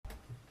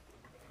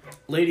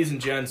Ladies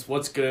and gents,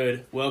 what's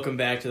good? Welcome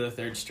back to the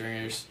Third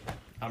Stringers.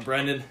 I'm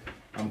Brendan.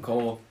 I'm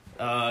Cole.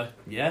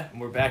 Yeah, and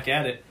we're back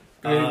at it.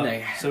 Good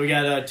evening. So we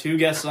got two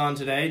guests on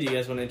today. Do you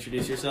guys want to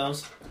introduce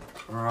yourselves?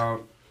 My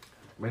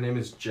name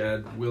is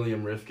Jed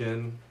William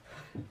Rifkin.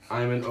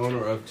 I'm an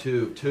owner of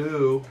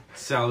two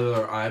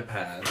cellular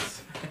iPads.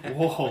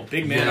 Whoa,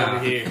 big man Yeah.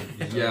 over here.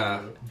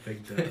 Yeah,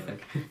 Big dog.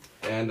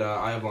 and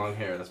I have long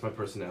hair. That's my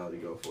personality.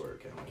 Go for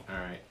it, Campbell.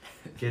 Alright.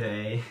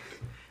 G'day.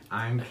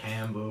 I'm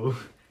Campbell.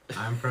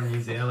 I'm from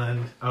New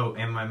Zealand. Oh,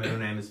 and my middle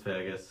name is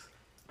Fergus.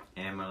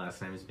 And my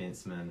last name is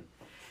Bentzman.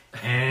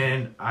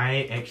 And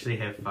I actually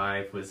have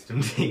 5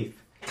 wisdom teeth.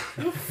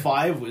 You have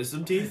 5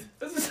 wisdom teeth?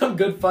 This is some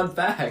good fun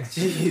facts.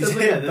 Jeez, Those are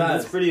yeah, good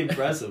that's facts. pretty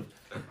impressive.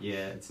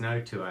 Yeah, it's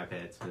no 2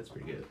 iPads, but it's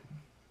pretty good.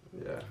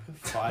 Yeah,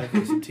 5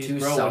 wisdom teeth, Two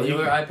bro. What do you-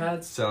 cellular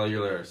iPads?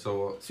 cellular.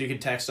 So So you can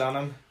text on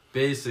them?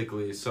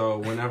 basically,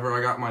 whenever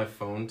I got my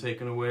phone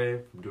taken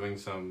away from doing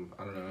some,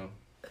 I don't know,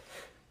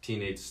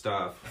 teenage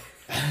stuff,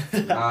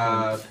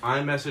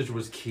 iMessage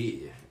was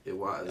key. It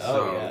was. Oh,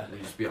 So yeah.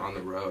 we'd just be on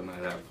the road and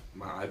I'd have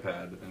my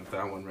iPad, and if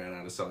that one ran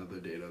out of cellular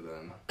data,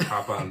 then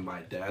hop on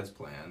my dad's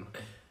plan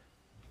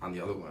on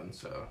the other one.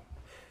 So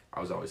I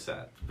was always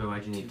sad. But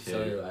why'd you Two need 2?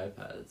 cellular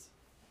iPads.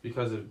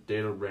 Because if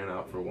data ran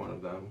out for one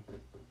of them,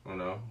 I don't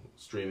know,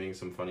 streaming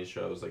some funny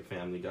shows like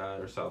Family Guy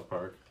or South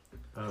Park.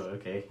 Oh,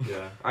 okay.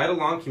 Yeah. I had a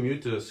long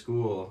commute to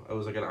school. It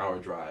was like an hour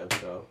drive,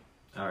 so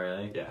Oh,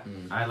 really? yeah.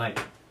 Mm. I had like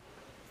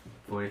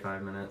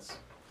 45 minutes.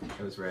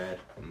 It was rad.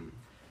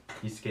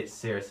 Used to get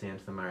seriously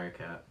into the Mario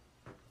Kart.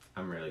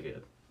 I'm really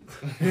good.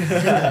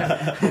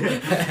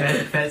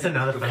 That's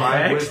another The fun 5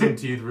 fact. wisdom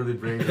teeth really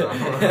brings it on.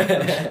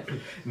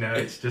 No,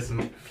 it's just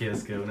pure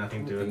skill,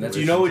 nothing to do with the Do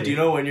you know wisdom what? Do you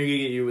teeth. know when you're gonna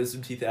get your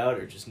wisdom teeth out,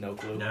 or just no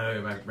clue?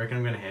 No, I reckon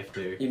I'm gonna have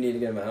to. You need to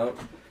get them out.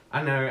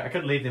 I know, I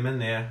could leave them in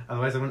there,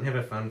 otherwise I wouldn't have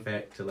a fun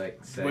fact to like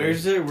say.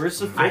 Where's the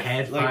fifth? I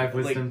had 5 like,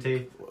 wisdom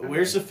teeth.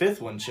 Where's the 5th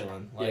one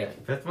chilling? Like,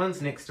 Yeah. 5th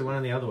one's next to one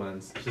of the other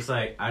ones. It's just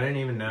like, I don't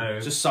even know.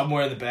 just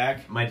somewhere in the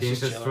back. My It's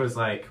just dentist chilling. was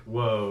like,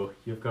 whoa,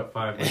 you've got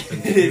 5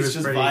 wisdom teeth. He It's was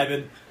just pretty,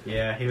 vibing.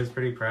 Yeah, he was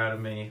pretty proud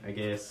of me, I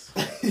guess. I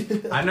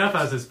don't know if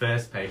I was his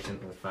first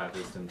patient with 5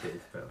 wisdom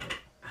teeth, but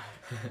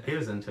like, he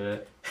was into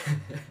it.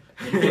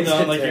 You put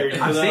on, like, your- I've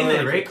put seen on, the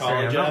like, your X-ray, collar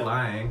I'm jack. not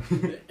lying.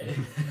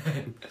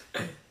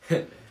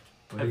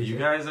 Have you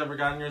guys ever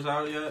gotten yours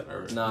out yet?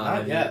 Or? No, Not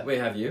have yet. You? Wait,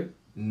 have you?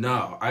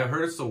 No, I've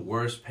heard it's the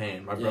worst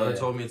pain. My brother Yeah.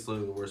 told me it's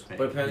literally the worst pain.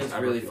 But apparently he's it's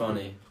ever really felt.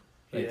 funny.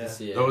 Like Yeah. to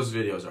see it. Those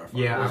videos are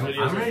fun. Yeah, Those I'm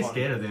videos are really fun.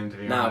 scared of them, to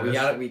be Nah,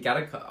 honest. we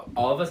gotta.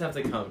 All of us have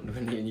to come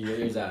when you get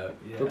yours out.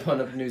 Yeah. We're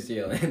pulling up New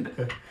Zealand.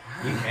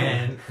 You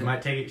can. It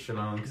might take extra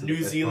long. 'cause New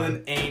it's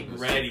Zealand ain't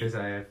ready. Because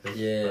I have the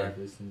Yeah. 5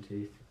 wisdom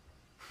teeth.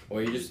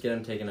 Or you just get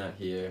them taken out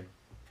here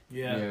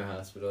Yeah. near a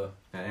hospital.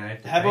 And I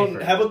have to How pay about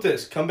for how it. about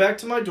this? Come back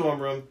to my dorm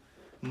room.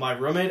 My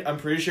roommate, I'm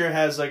pretty sure,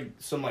 has like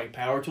some like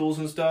power tools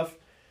and stuff.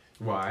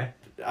 Why?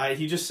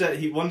 He just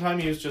said one time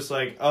he was just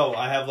like, "Oh,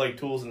 I have like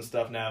tools and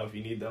stuff now if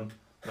you need them."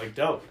 Like,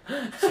 dope.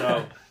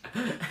 So,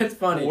 It's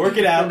funny. Work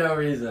it out. For no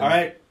reason. all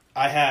right,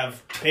 I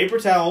have paper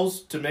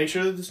towels to make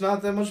sure that there's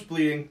not that much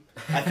bleeding.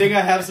 I think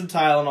I have some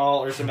Tylenol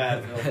or some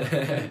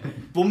Advil.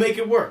 We'll make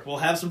it work. We'll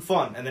have some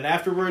fun, and then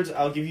afterwards,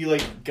 I'll give you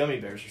like gummy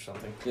bears or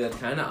something. Yeah, it's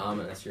kind of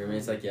ominous. Your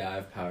roommate's like, yeah, I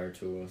have power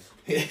tools.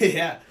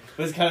 Yeah,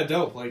 but it's kind of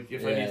dope. Like,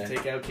 if I need Yeah. to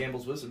take out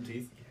Campbell's wisdom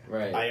teeth,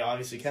 Right. I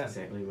obviously can. That's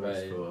exactly what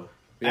it's Right. for.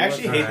 I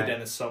actually hate the Alright.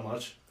 dentist so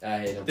much. I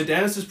hate them. The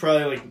dentist is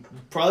probably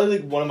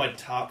like one of my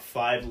top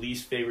 5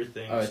 least favorite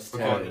things. Oh, it's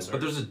Okay, on terrible. this but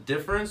earth. there's a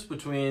difference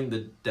between the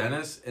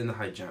dentist and the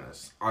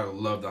hygienist. I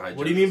love the hygienist.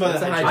 What do you mean by That's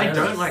the a hygienist?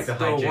 I don't like the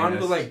The one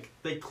hygienist. where like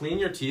they clean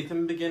your teeth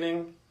in the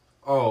beginning.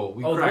 Oh,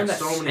 we Oh, the one cracked that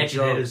so many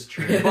Actually, that jokes. is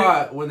true.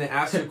 But when they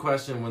ask you a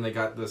question, when they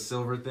got the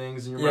silver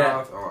things in your Yeah.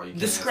 mouth, oh, you can't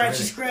The answer scratchy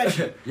anything.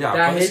 scratchy. Yeah,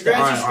 I but hate that.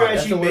 alright, alright. Scratchy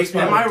That's the makes worst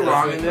me. part. Am I Does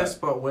wrong make in that. this?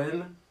 But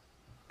when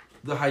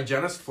the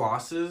hygienist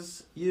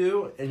flosses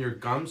you and your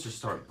gums just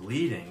start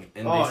bleeding,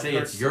 and Oh, they it say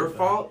hurts it's your so bad.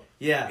 fault,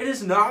 Yeah. it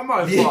is not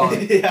my fault.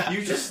 Yeah.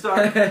 You just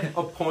stuck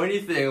a pointy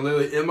thing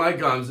literally in my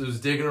gums. It was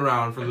digging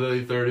around for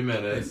literally 30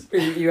 minutes.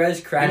 You guys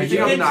crack. You You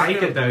think I'm can not take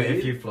gonna it though bleed?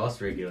 if you floss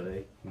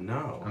regularly.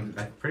 No, I'm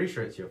pretty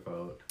sure it's your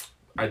fault.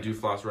 I do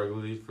floss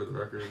regularly for the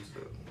record.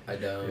 So. I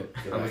don't.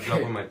 I looked it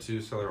up on my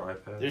 2 cellular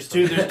iPad. There's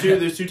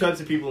two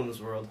types of people in this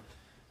world.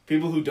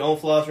 People who don't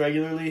floss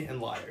regularly and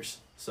liars.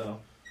 So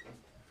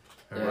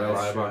Am Yeah, I that's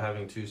lie true. about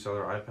having 2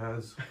 cellular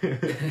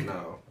iPads?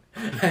 No.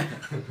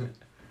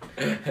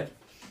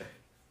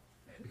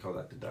 We call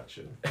that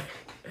deduction.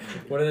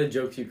 What are the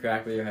jokes you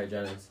crack with your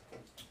hygienist?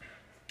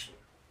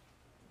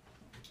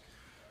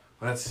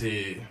 Let's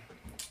see.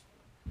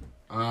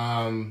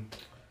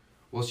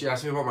 Well, she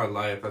asked me about my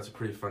life. That's a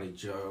pretty funny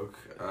joke.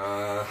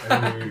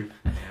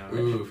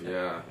 Oof,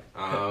 yeah.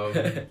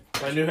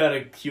 I knew how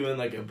to cue in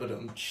like a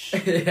ba-dum.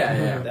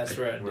 yeah. That's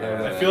right.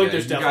 Yeah, I feel like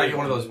there's you definitely gotta get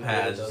one of those that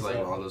pads, does just like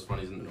that. all those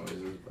funny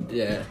noises. But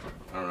Yeah.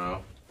 I don't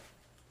know.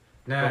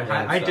 No,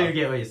 Program I do stuff.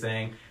 get what you're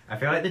saying. I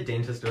feel like the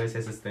dentist always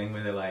has this thing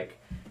where they're like,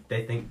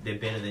 they think they're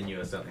better than you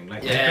or something.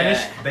 Like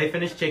Yeah. they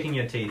finish checking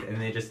your teeth and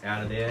they're just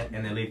out of there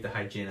and they leave the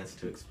hygienist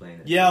to explain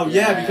it. Yeah,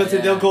 Yeah, because yeah.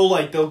 they'll go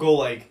like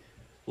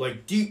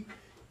like deep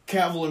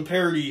cavil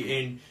parody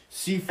in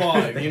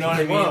C5. You know what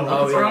I mean?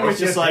 Whoa, what's wrong It's with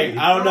just your like teeth?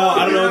 I don't know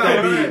what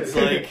that Yeah, means.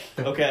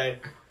 Like okay,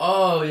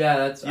 Oh yeah,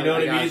 that's. you know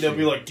what I mean? got They'll you.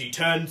 be like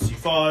D10,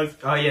 C5.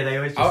 Oh yeah, they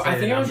always just Oh, say I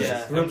the think I was numbers. Yeah,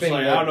 just I'm just grouping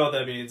like, the- I don't know what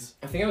that means.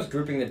 I think I was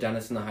grouping the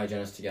dentist and the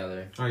hygienist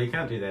together. Oh, you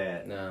can't do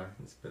that. No.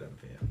 It's a bit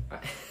unfair.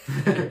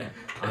 I-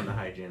 I'm the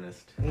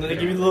hygienist. And then they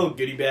give you the little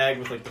goodie bag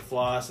with like the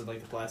floss and like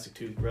the plastic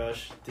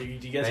toothbrush. Do you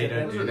guys They get don't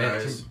that? Those are do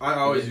that nice. too. I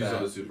always Yeah. use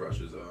those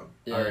toothbrushes though.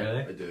 Yeah. Oh really?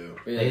 I do.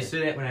 Yeah. They used to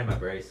do that when I had my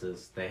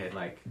braces. They had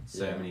like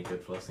so Yeah. many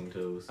good flossing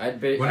tools. I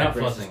had We're I had not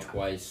braces flossing.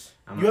 twice.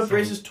 I'm You not have saying-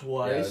 braces Yeah,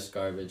 it was twice.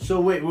 garbage.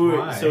 So wait.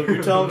 Why? So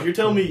you're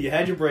telling me you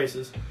had your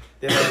braces.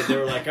 They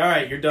were like, all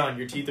right, you're done.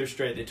 Your teeth are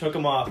straight. They took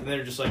them off, and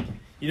they're just like,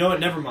 you know what?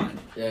 Never mind.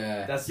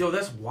 Yeah. That's Yo,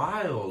 that's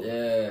wild.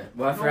 Yeah.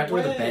 Well, I No forgot to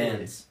wear the way.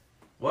 bands.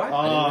 What? Oh,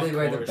 I didn't really of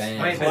wear the course.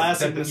 bands. Wait,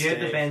 Classic but you have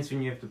the mistake. bands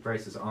when you have the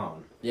braces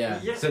on. Yeah.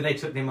 Yeah. So they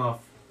took them off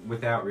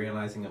without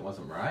realizing it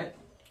wasn't right.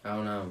 I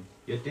don't know.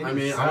 You didn't. I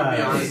mean, I'm gonna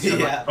be honest.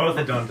 Yeah.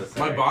 Orthodontist.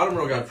 My sorry. bottom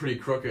row got pretty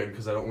crooked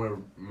because I don't wear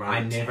my.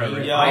 I never.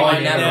 retainer. Yeah, Oh, I I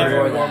never never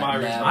wore wore my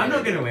that. retainer. I'm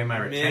not gonna wear my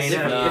Miss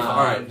retainer. it. Nah.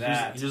 All right,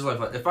 That. here's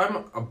life. If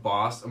I'm a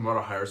boss, I'm about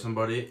to hire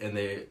somebody, and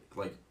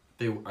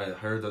I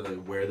heard that they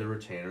wear their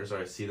retainers, or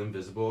I see them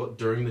visible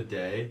during the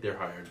day. They're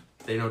hired.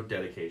 They know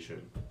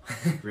dedication.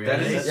 Really?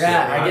 That is-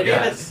 Yeah, I I'd get be a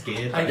that. bit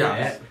scared. I by get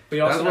Yeah. that. But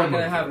you're also That's not what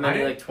gonna I'm have looking many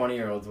for. like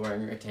 20-year-olds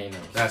wearing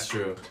retainers. That's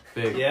true.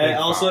 Big. Yeah. big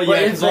Also, foul. But yeah.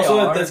 if Because they also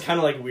are- that's kind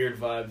of like weird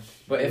vibes.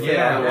 But if Yeah,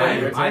 they're not wearing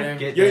a I retainer,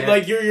 get You're that.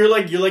 like you're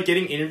like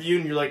getting interviewed,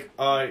 and you're like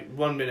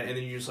 1 minute, and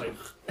then you just like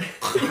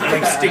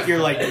stick your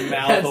like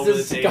mouth That's over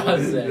the table.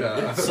 disgusting.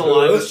 Yeah.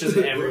 Saliva's just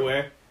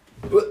everywhere.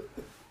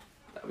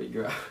 That'd be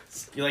gross.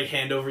 You like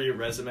hand over your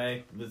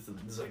resume with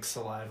there's like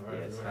saliva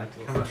Yes, everywhere.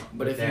 I'd come up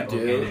But with if you that do-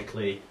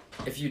 organically.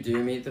 If you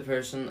do meet the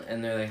person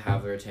and they like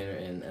have the retainer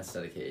in, that's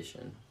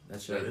dedication.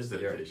 That's That your, is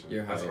dedication.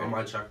 You're That's hired. on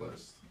my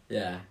checklist.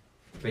 Yeah.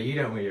 But you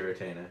don't wear your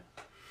retainer.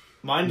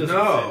 Mine doesn't.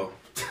 No.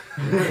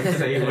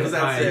 So you What does wouldn't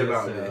that hire say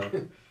about yourself.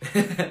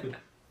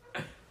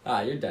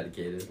 me? You're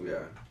dedicated. Yeah,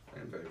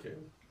 I'm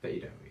dedicated. But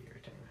you don't wear your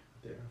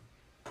retainer.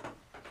 Yeah.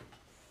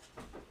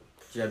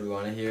 Jed, we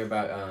want to hear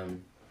about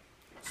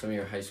some of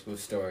your high school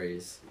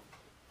stories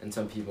and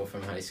some people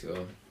from high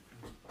school.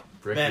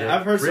 Brick Man, yay-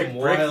 I've heard brick, some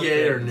brick wild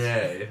yay or things.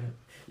 nay.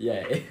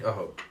 Yay.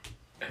 Oh,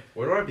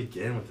 where do I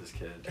begin with this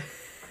kid?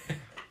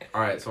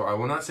 All right, so I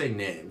will not say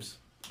names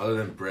other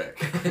than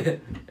Brick.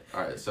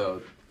 All right,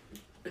 so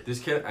this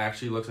kid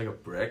actually looks like a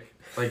brick.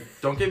 Like,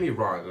 don't get me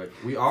wrong. Like,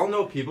 we all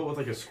know people with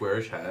like a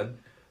squarish head,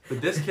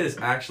 but this kid is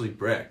actually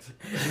bricked.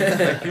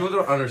 Like, people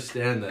don't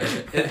understand this.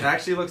 It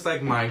actually looks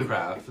like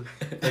Minecraft.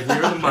 Like, you're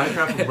in the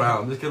Minecraft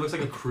realm. This kid looks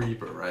like a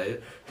creeper,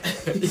 right?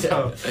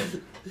 So,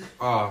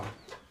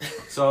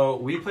 so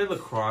we played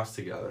lacrosse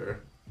together,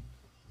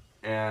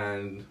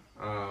 and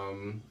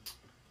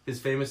his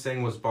famous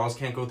saying was "balls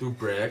can't go through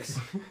bricks."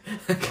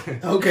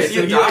 Okay, He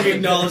so you like adopted-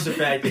 acknowledge the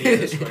fact that he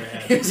has a square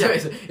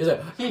head. He's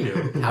like, He knew.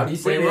 how do you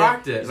But say he that?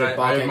 rocked it. He's And like, I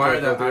 "Ball can't admire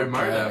go that. through I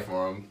admire bricks." that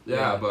for him. Yeah,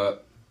 Yeah.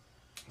 but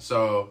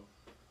so,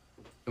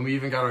 and we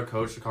even got our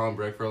coach to call him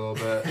Brick for a little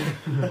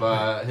bit,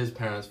 but his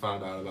parents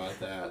found out about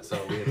that, so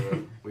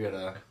we had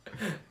to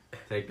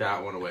take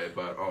that one away.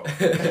 But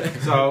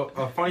so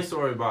a funny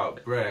story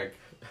about Brick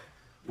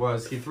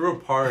was he threw a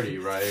party,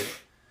 right?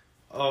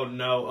 Oh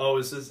no! Oh,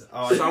 is this?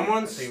 Oh,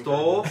 Someone I think we've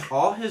stole heard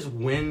all his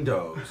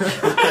windows.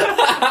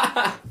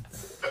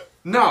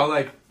 No,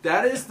 like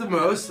that is the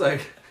most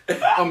like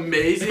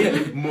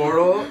amazing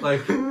moral like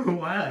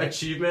Why?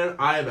 achievement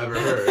I have ever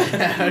heard.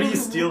 that. How do you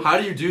steal? How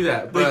do you do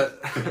that? But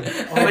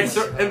like,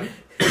 and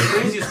the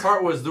craziest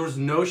part was there was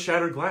no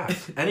shattered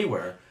glass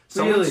anywhere.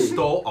 Someone Really?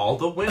 stole all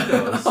the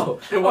windows. Oh,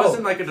 It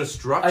wasn't like a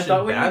destruction I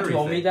thought when you battery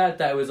told me thing.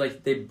 that was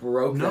like they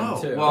broke No,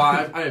 them too. well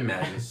I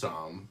imagine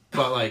some,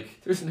 but like.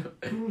 There's no.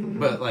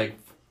 But like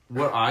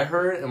what I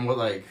heard and what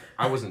like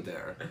I wasn't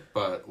there,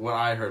 but what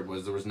I heard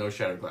was there was no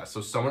shattered glass.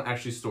 So someone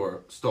actually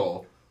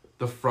stole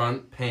the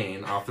front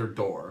pane off their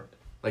door,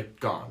 like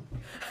gone,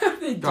 How do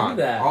they do gone.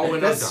 that? All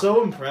windows That's gone. so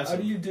How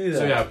impressive. do you do that?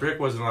 So yeah, Brick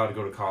wasn't allowed to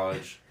go to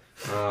college.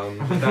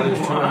 That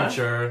is too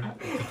immature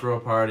to throw a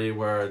party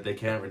where they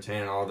can't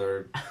retain all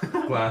their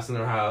glass in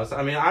their house.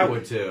 I mean, I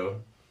would too.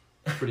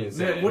 Pretty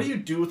insane. Man, what do you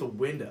do with a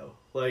window?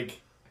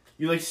 Like,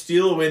 you like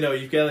steal a window.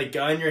 You've got like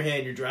gun in your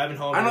hand. You're driving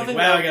home. I don't you're like, think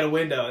wow, that- I got a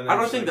window. And then I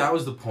don't it's think like, that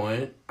was the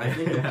point. I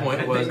think the I point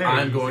think was they were I'm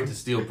using- going to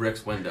steal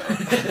Brick's window.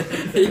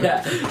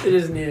 Yeah, they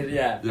just needed.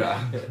 Yeah.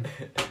 Yeah.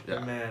 Yeah.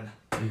 Man,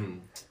 Mhm.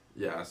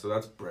 Yeah, so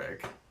that's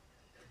Brick.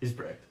 He's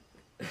Brick.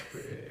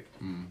 Brick.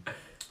 Mm.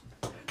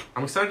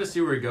 I'm excited to see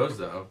where he goes,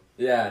 though.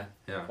 Yeah.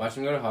 Yeah. Watch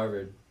him go to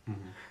Harvard.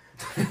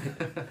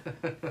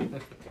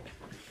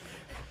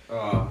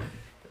 Oh,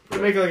 you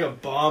make like a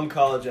bomb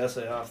college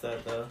essay off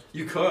that though.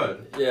 you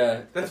could.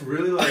 Yeah. That's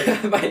really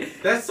like My-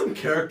 that's some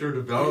character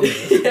development.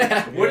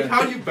 yeah. What?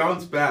 How do you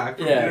bounce back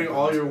from Yeah. getting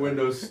all your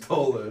windows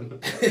stolen?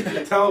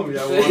 Tell me,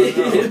 I want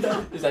to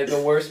know. It's like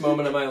the worst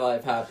moment of my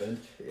life happened.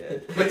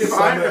 Like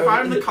if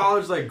I'm the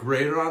college like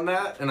grader on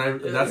that, and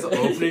that's the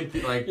opening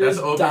like You're that's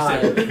the opening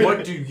dying. statement.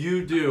 What do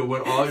you do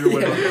when all your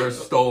windows are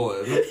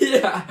stolen?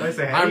 Yeah. I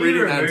say, how I'm do you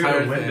reading that remove a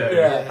entire window? thing.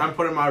 Yeah. I'm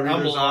putting my readers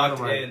on. locked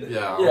I'm like, in.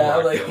 yeah, Yeah,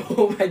 I'm locked like, in.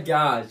 oh my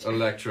gosh.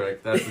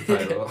 Electric. That's the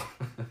title.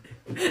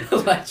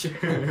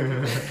 Electric.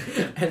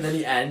 And then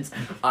he ends,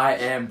 I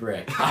am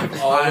Brick.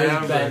 I've always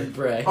am been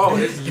Brick. Oh,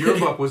 his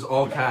yearbook was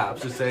all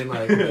caps, just saying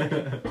like,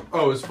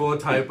 oh, it's full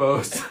of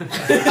typos.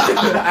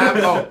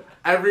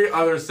 Every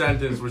other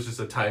sentence was just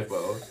a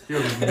typo. He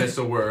would miss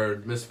a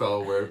word, misspell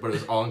a word, but it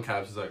was all in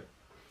caps. It's like,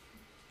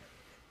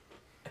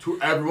 to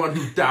everyone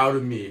who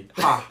doubted me,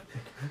 ha,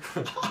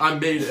 I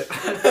made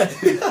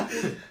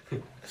it.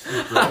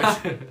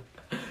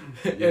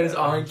 It was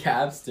all in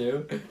caps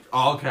too.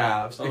 All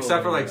caps, Oh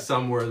except for my like God.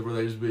 some words where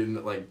there's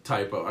been like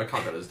typo. I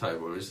caught that as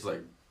typo. It was just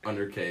like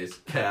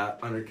undercase,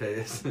 cat,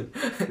 undercase.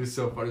 It was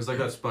so funny. It was like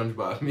that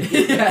SpongeBob meme.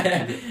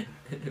 Yeah.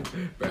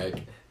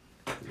 Brick.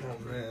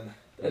 Oh man.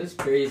 That is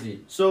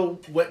crazy. So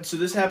what? So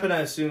this happened,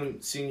 I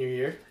assume, senior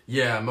year.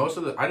 Yeah, most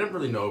of I didn't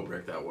really know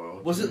Brick that well.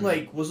 Was it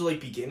like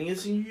beginning of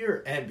senior year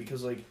or end?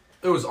 Because like,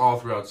 It was all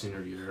throughout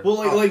senior year. well,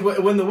 like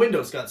when the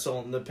windows got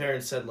stolen, the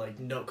parents said like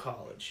no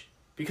college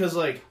because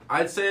like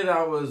I'd say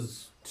that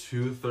was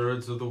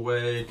 2/3 of the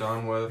way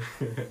done with.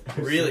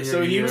 really. Senior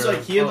So he was year.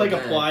 like he had Oh, like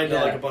man. applied to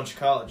Yeah. like a bunch of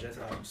colleges.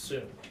 I would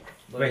assume.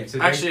 Like, Wait, so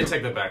Actually, I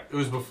take that back. It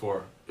was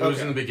before. It was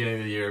Okay. in the beginning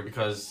of the year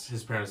because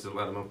his parents didn't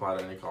let him apply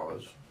to any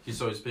college. He's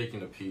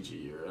taking a PG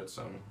year at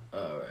some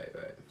Oh,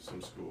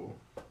 right. school.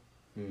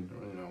 Hmm. I don't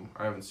really know.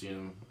 I haven't seen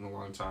him in a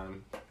long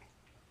time.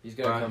 He's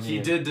gotta come He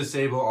here. did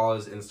disable all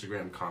his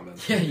Instagram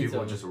comments. Yeah, he People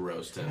would told me. just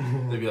roast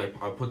him. They'd be like,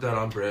 "I'll put that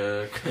on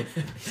Brick,"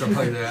 stuff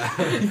like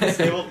that.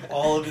 disabled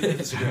all of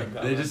his Instagram. They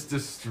comments. just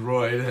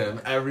destroyed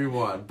him,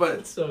 everyone. But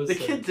That's so the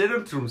sick. kid did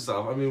him to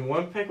himself. I mean,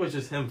 one pic was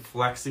just him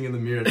flexing in the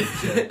mirror at the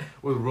gym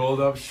with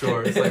rolled up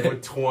shorts, like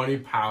with 20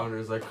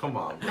 pounders. Like, come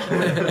on, bro.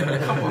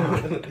 Come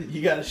on.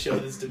 You gotta show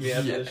this to me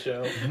after Yeah. the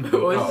show.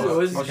 What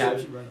was his I'll show you.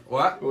 caption?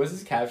 What? What was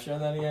his caption on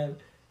that again?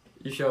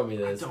 You showed me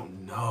I this.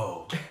 don't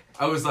know.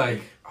 I was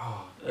like,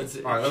 oh. That's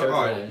it. Alright, Show it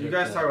alright. to me. You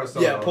guys talk about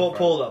something. Yeah, pull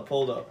it up.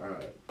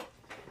 Alright.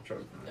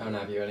 I don't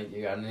know if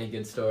you got any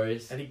good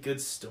stories. Any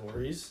good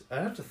stories? I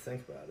have to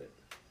think about it.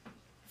 I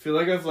feel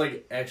like I've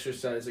like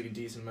exercised like a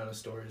decent amount of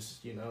stories.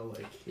 You know,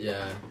 like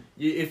Yeah.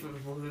 if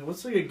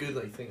what's like a good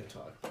like thing to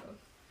talk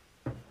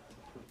about?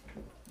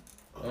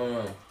 I don't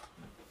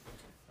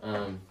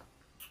know.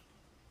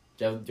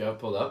 Do you have it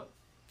pulled up?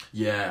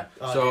 Yeah.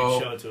 Oh, So,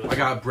 dude, show it to us. I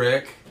got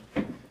Brick.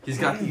 He's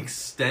got the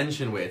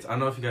extension weights. I don't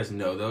know if you guys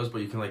know those,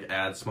 but you can like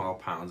add small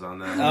pounds on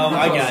them. Oh,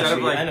 I So got instead you.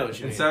 of, like, I know what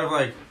you mean. Instead of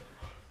like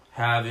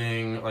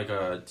having like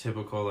a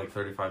typical like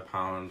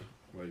 35-pound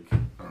like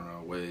I don't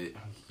know weight,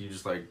 you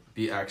just like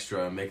be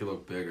extra and make it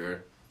look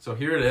bigger. So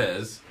here it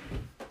is,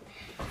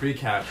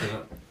 pre-caption,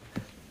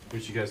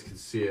 which you guys can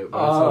see it. But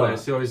it's Oh,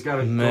 hilarious. So he's got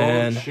a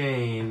man. gold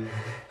chain.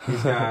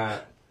 He's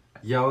got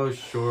yellow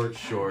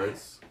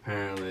shorts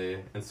apparently,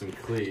 and some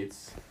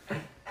cleats.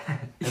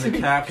 And the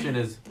caption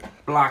is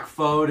Black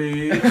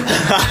 40. Where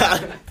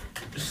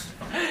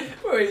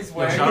he's Yo,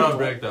 wearing. shout out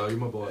Brick though, you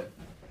my boy.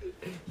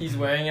 He's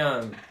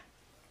wearing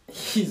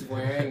He's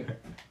wearing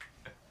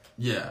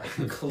Yeah.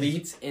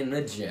 cleats in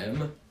the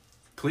gym.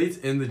 Cleats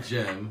in the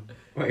gym.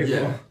 Wait,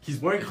 Yeah. what? He's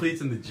wearing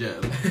cleats in the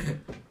gym.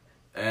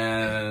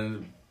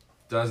 And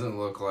doesn't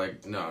look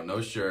like no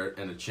shirt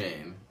and a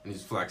chain. And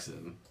he's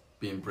flexing,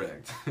 being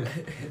bricked.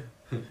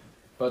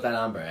 Put that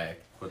on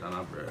Brick. Put that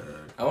on Brick.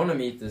 I want to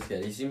meet this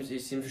kid. He seems We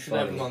should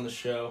have funny. him on the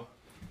show.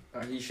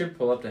 He should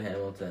pull up to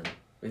Hamilton.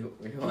 We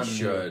want He to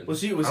should.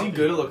 Was he I don't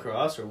good at think-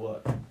 lacrosse or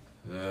what?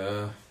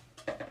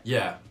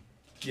 Yeah.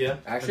 Yeah.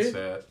 Actually,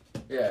 That's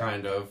it. yeah.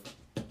 Kind of.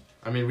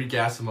 I mean, we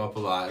gas him up a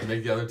lot and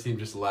make the other team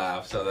just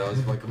laugh, so that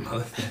was like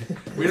another thing.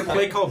 We had a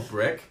play called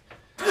Brick.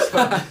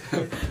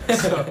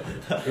 So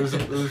it was a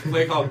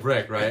play called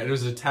Brick, right? And it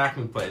was an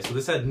attacking play. So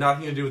this had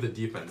nothing to do with the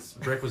defense.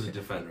 Brick was a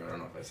defender. I don't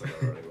know if I said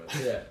that already, but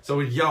Yeah. so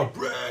we'd yell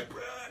Brick,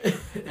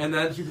 and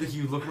then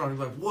he look around and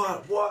be like,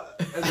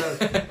 what? And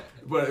then,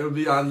 but it would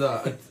be on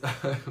the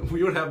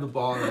we would have the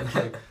ball in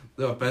like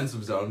the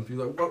offensive zone and be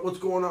like, what's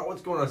going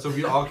on? So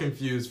we'd all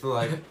confused for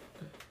like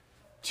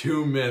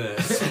 2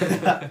 minutes.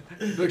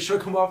 Like, should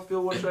I come off the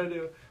field? What should I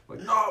do? I'm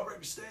like, no,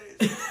 Brick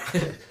stays.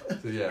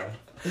 So yeah.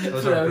 That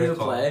was So that our would be Brick the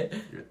call. play?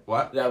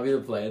 What? That would be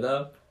the play,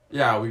 though?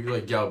 Yeah, we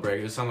like yell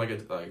Brick. It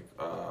sounded like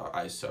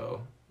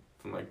ISO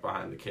from like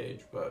behind the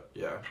cage, but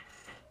yeah,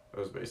 that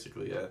was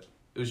basically it.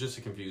 It was just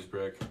a confused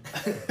Brick.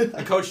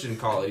 The coach didn't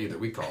call it either.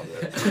 We called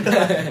it.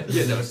 He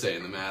had no say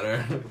in the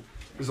matter.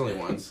 It was only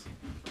once.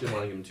 Didn't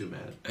want to get him too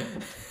mad.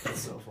 That's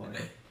so funny.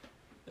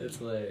 It's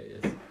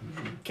hilarious.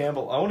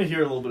 Campbell, I want to hear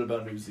a little bit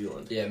about New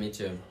Zealand. Yeah, me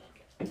too.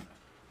 Can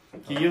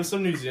you give us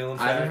some New Zealand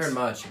facts? I haven't heard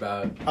much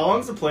about... How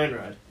long's the plane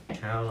ride?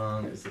 How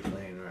long is the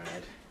plane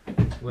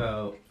ride?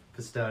 Well,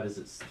 for starters,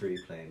 it's 3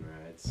 plane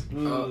rides.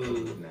 Oh,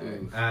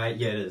 No. Yeah,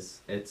 it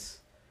is. It's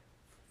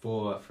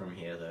 4 from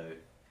here, though.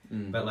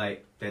 But,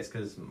 like, that's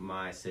because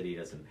my city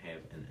doesn't have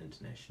an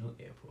international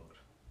airport.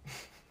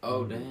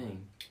 Oh,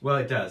 dang. Well,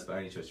 it does, but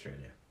only to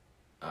Australia.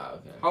 Ah,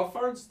 okay. How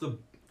far is the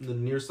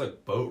nearest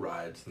like boat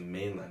ride to the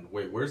mainland?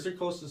 Wait, where's your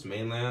closest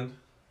mainland?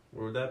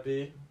 Where would that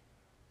be?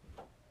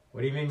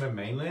 What do you mean by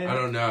mainland? I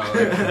don't know.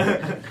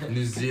 Like,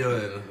 New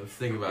Zealand. Let's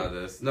think about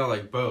this. No,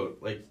 like boat.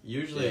 Like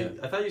usually, Yeah.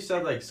 I thought you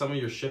said like some of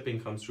your shipping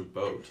comes through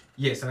boat.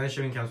 Yeah, some of the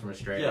shipping comes from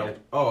Australia. Yeah.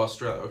 Oh,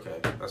 Australia. Okay,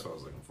 that's what I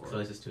was looking for.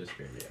 Closest to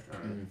Australia.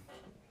 Alright. Mm.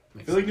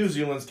 I feel like New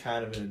Zealand's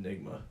kind of an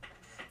enigma.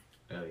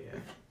 Oh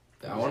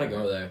yeah. I want to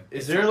go there.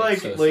 Is there like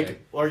So like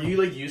sick. are you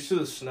like used to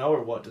the snow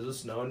or what? Does it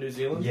snow in New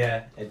Zealand?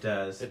 Yeah, it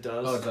does. It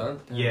does. Oh, done?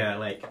 Yeah,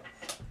 like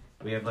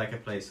we have like a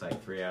place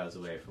like 3 hours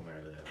away from where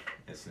I live.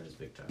 It snows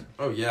big time.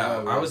 Oh yeah, Oh,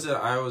 I really?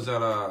 was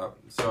at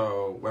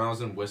so when I was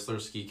in Whistler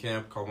ski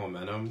camp called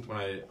Momentum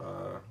when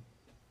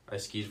I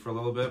skied for a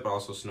little bit but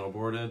also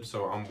snowboarded.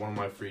 So on one of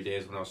my free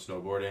days when I was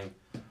snowboarding,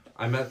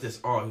 I met this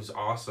he was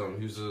awesome.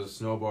 He was a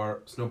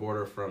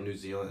snowboarder from New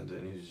Zealand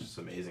and he was just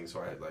amazing.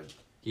 So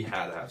he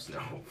had to have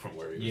snow from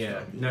where he was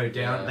Yeah, from. no,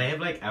 down Yeah. they have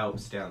like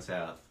Alps down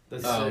south.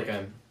 That's Oh, sick.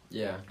 okay.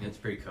 Yeah. It's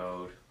pretty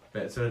cold,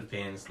 but it sort of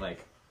depends.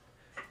 Like,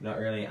 not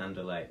really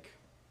under like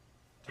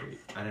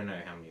I don't know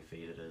how many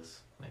feet it is.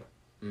 Like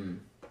Mm.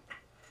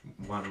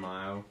 1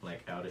 mile,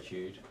 like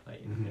altitude.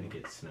 Like you're not gonna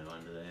get snow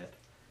under that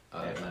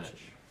that gotcha. much.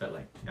 But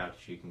like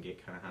altitude can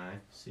get kind of high,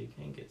 so you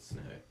can get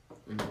snow.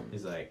 Mhm.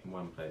 There's like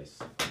one place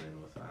in the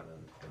North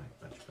Island, and like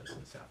a bunch of places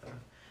in the South Island.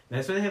 And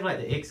that's where they have like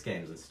the X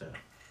Games and stuff.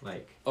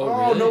 Like Oh,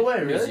 really? no way,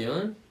 New really?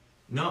 Zealand?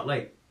 not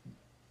like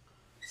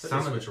Some some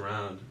of switch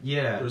around.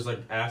 yeah. There was like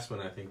Aspen,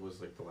 I think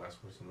was like the last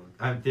one.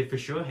 Something. They for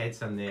sure had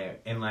some there,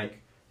 and like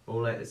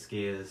all the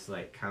skiers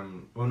like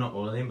come. Well, not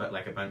all of them, but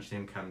like a bunch of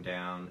them come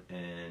down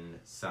in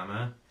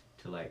summer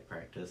to like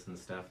practice and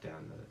stuff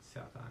down the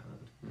South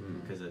Island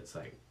Mm. because it's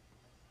like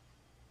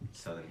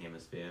southern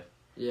hemisphere.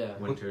 Yeah.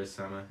 Winter is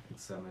summer.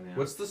 It's summer now.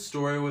 What's the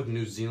story with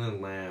New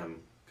Zealand lamb?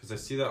 Because I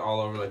see that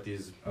all over like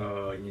these.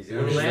 Oh, New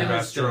Zealand Zealand lamb lamb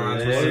is is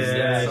restaurants.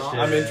 delicious.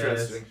 I'm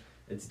interested.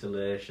 It's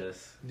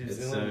delicious. New It's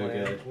Zealand so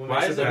lamb. good. What Why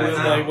makes is it it better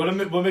than, lamb?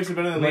 like what makes it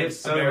better than We like have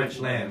so American much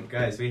lamb,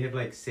 guys. We have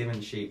like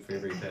 7 sheep for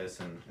every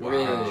person. in the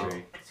Really?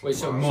 country. Wait,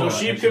 so Wow. more, So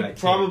sheep actually, could like 10.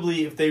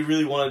 probably, if they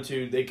really wanted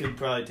to, they could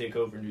probably take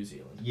over New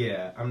Zealand.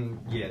 Yeah,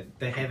 yeah,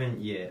 they haven't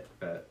yet,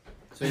 but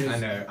So I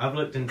know. I've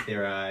looked into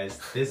their eyes.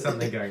 There's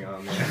something going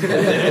on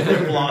They're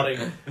there.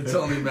 plotting. It's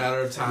only a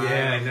matter of time.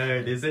 Yeah, I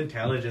know. There's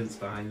intelligence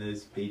behind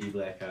those beady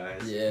black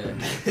eyes. Yeah.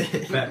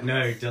 But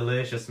no,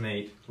 delicious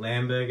meat.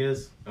 Lamb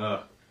burgers.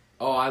 Oh,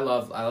 Oh, I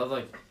love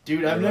like.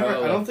 Dude, I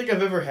don't think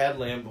I've ever had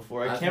lamb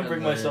before. I I've can't had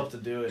bring lamb. myself to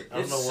do it. I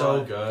don't It's know so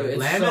why. good. Dude, it's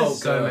lamb so is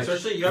so good. much.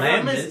 Especially you ever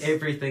Lamb had is mince-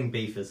 everything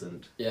beef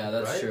isn't. Yeah,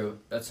 that's Right? true.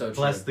 That's so true.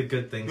 Plus the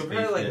good things You beef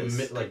ever had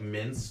is. like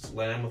minced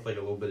lamb with like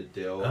a little bit of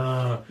dill?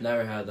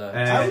 Never had that.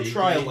 I would Uh,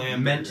 try a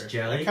lamb mint burger.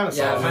 jelly. I kind of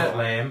Yeah, saw I've that. had-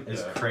 lamb is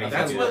Yeah. crazy.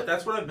 That's good.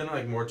 that's what I've been at,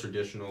 like more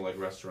traditional like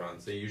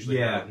restaurants. They usually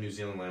Yeah. have New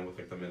Zealand lamb with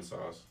like the mint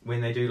sauce.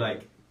 When they do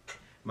like,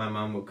 my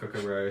mum will cook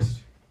a roast.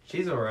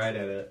 She's alright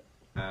at it.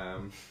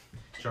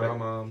 Shout out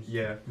moms.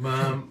 Yeah,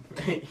 Mum,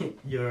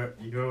 you're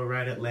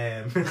alright at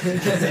lamb.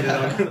 Said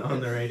it on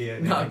the radio.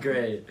 Not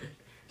great.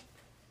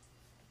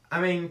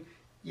 I mean,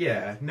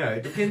 yeah, no,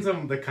 it depends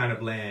on the kind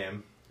of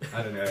lamb.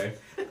 I don't know.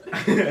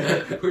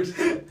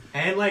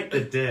 And like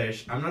the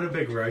dish, I'm not a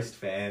big roast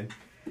fan.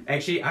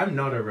 Actually, I'm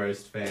not a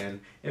roast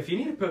fan. If you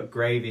need to put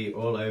gravy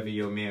all over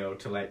your meal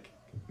to like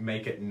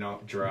make it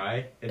not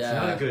dry, it's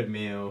not Yeah. a good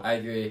meal. I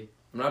agree.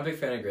 I'm not a big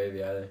fan of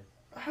gravy either.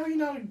 How are you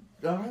not?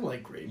 I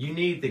like gravy. You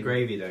need the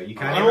gravy though. You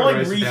can't I have don't a like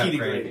roast without reheated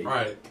gravy. gravy. All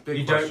right, big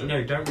You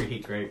question. don't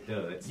reheat gravy.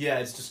 No, it's Yeah,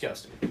 it's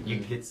disgusting. you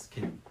get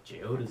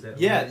congealed. Is that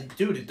Yeah, right?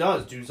 dude, it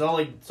does, dude. It's all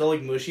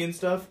like mushy and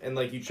stuff, and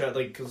like you try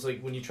cause like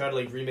when you try to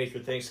like remake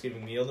your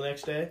Thanksgiving meal the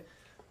next day,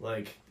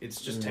 like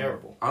it's just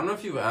terrible. I don't know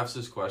if you've asked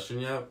this question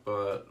yet,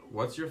 but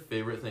what's your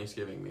favorite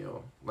Thanksgiving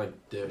meal? Like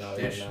dish. No,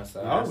 Dish. yeah, that's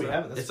that. Oh, we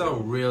haven't. That's It's a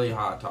cool. really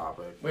hot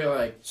topic. Wait,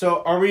 like,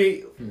 So are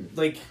we Hmm.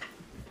 like?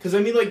 Because I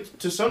mean, like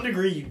to some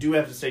degree, you do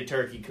have to say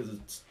turkey because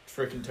it's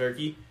freaking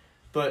turkey,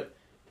 but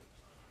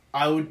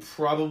I would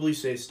probably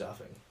say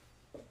stuffing.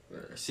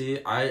 See,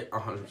 I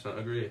 100%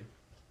 agree. I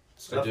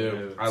Stuffing.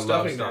 do. I love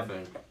Stuffing, man.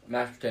 stuffing.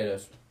 mashed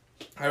potatoes.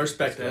 I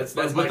respect that. That's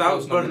But my without,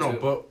 close but number no, two.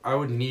 but I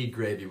would need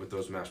gravy with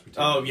those mashed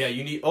potatoes. Oh yeah,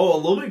 you need a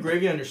little bit of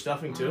gravy on your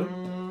stuffing too.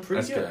 Pretty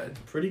That's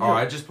good. Pretty good. Oh,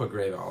 I just put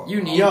gravy all over. You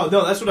it. need- Yo,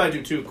 no, that's what I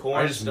do too.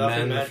 Corn, I just stuffing,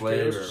 mend the mashed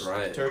flavor, potatoes,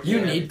 right. turkey. You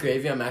Yeah. need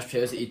gravy on mashed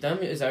potatoes to eat them?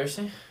 Is that what you're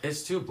saying?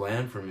 It's too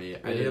bland for me.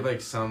 I Really? need like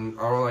some,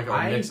 or like I'll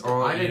I mix, or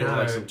don't I'll eat it with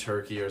like know. some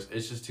turkey, or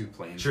it's just too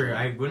plain. True, for me.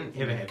 I wouldn't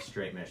ever have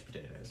straight mashed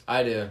potatoes.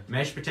 I do.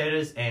 Mashed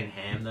potatoes and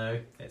ham though,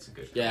 that's a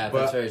good. Yeah, But-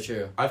 that's very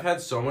true. I've had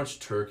so much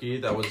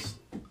turkey that was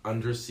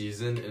under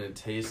seasoned and it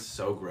tastes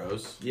so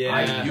gross.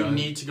 Yeah. You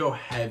need to go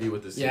heavy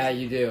with the seasoning. Yeah,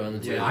 you do on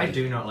the Yeah, turkey. I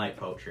do not like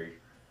poultry.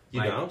 You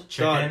like, don't?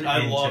 Chicken God, I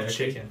and love turkey.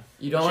 chicken.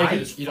 You don't Chicken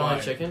like is you don't like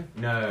fine. chicken?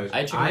 No,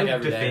 I eat chicken I would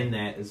every day. defend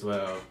that as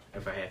well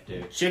if I have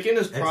to. Chicken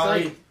is It's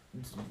probably.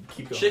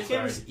 Keep going.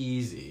 Chicken's sorry.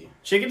 easy.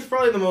 Chicken's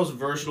probably the most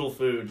versatile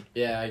food,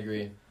 Yeah, I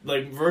agree.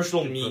 like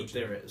versatile Good meat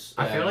protein. there is.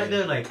 I Yeah, feel like yeah.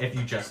 they're like if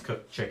you just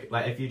cook chicken,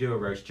 like if you do a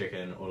roast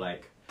chicken or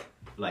like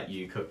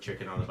you cook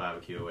chicken on the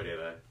barbecue or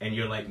whatever, and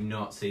you're like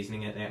not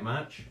seasoning it that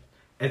much,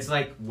 It's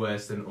like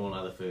worse than all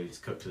other foods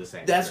cooked to the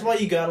same. That's degree. why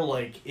you gotta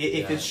like if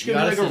Yeah. it's You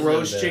gonna be gotta like a season it a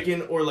roast bit.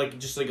 chicken or like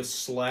just like a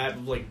slab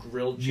of like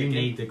grilled You chicken.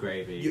 need the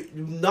gravy. You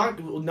not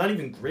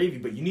even gravy,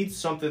 but you need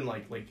something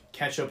like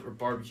ketchup or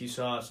barbecue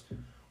sauce,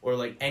 or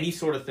like any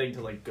sort of thing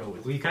to like go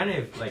with. Well, you kind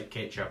of like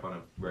ketchup on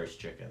a roast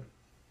chicken.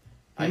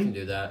 I can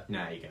do that.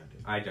 No, you can't do.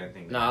 I don't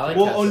think. No, that- I like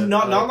Well,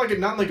 ketchup.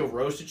 not like a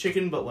roasted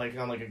chicken, but like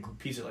on like a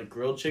piece of like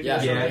grilled chicken.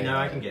 Yeah, or Yeah, something. no,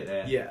 I can get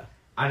that. Yeah.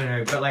 I don't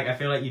know, but like I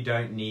feel like you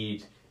don't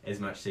need as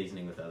much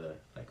seasoning with other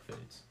like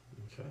foods.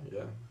 Okay,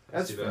 yeah. I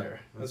That's see fair.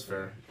 that. That's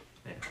fair.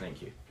 Yeah,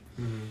 thank you.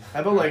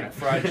 How about like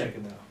fried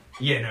chicken though?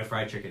 Yeah, no,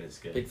 fried chicken is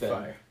good. Big fan.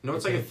 Fire. You know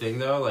what's like a thing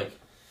though? Like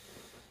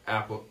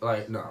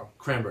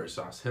cranberry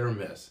sauce, hit or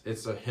miss.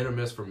 It's a hit or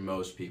miss for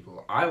most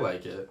people. I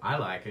like it. I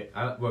like it.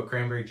 Well,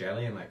 cranberry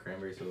jelly and like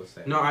cranberry sauce.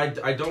 No, I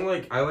don't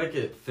like. I like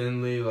it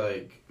thinly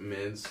like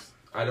minced.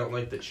 I don't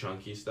like the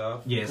chunky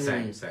stuff. Yeah,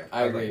 same.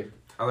 I agree.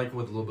 I like it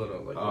with a little bit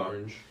of like Oh.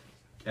 orange.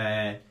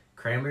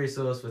 Cranberry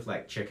sauce with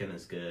like chicken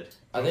is good.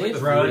 I think it's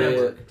Throw in really,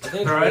 a- I think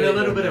it's Throw in really a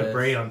little good bit of with-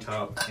 brie on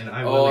top, and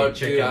I will Oh, eat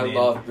chicken. dude, I then.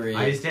 love brie.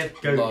 I just have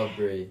to go Love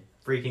brie.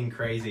 freaking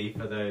crazy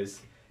for those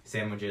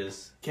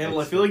sandwiches.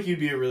 Campbell, I feel like you'd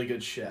be a really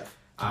good chef.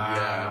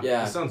 Ah,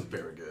 Yeah. That sounds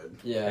very good.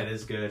 Yeah. it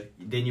is good.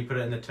 Then you put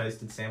it in the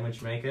toasted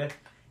sandwich maker.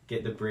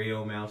 Get the brie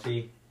all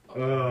melty.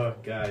 Oh,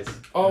 guys.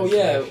 Oh That's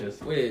yeah.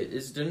 delicious. Wait,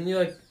 didn't you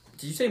like?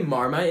 Did you say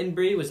Marmite and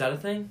brie? Was that a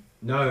thing?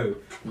 No,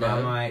 No.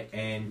 Marmite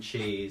and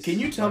cheese. Can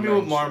you tell me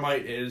what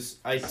Marmite is?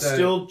 I So-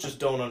 still just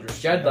don't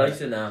understand. Jed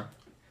likes it now.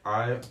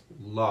 I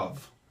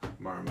love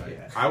Marmite.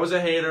 Yeah. I was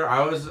a hater.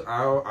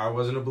 I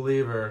wasn't a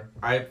believer.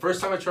 First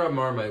time I tried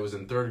Marmite was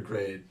in 3rd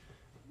grade.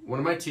 One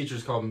of my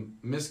teachers called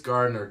Miss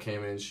Gardner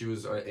came in. She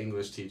was an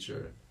English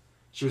teacher.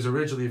 She was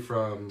originally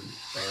from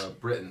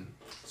Britain,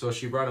 so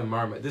she brought in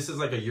Marmite. This is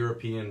like a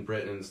European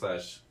Britain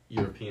 /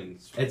 European.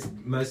 It's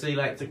mostly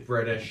like the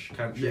British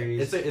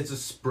countries. It's a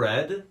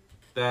spread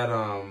that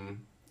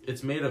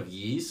it's made of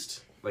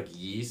yeast, like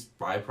yeast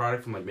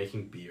byproduct from like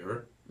making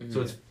beer. Mhm.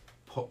 So it's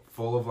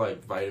full of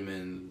like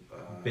vitamin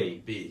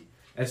B.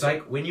 It's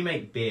like when you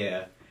make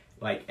beer,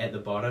 like at the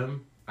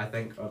bottom, I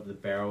think of the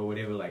barrel or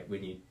whatever. Like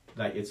when you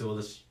like, it's all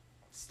this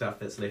stuff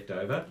that's left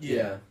over.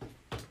 Yeah.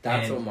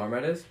 That's And- what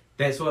Marmite is.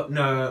 That's what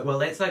no. Well,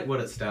 that's like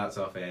what it starts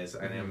off as,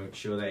 and I'm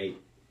sure they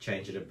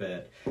change it a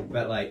bit.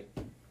 But like,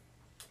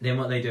 then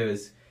what they do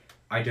is,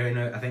 I don't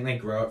know. I think they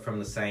grow it from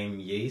the same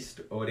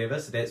yeast or whatever.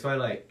 So that's why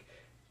like,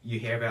 you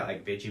hear about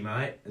like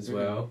Vegemite as Mhm.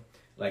 well.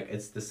 Like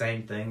it's the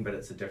same thing, but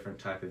it's a different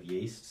type of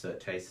yeast, so it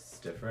tastes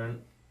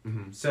different.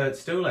 Mm-hmm. So it's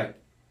still like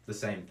the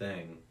same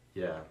thing,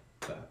 Yeah.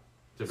 but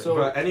Different.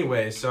 But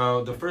anyway,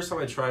 so the first time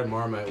I tried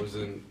Marmite was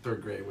in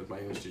 3rd grade with my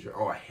English teacher.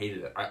 Oh, I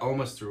hated it. I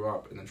almost threw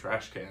up in the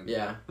trash can.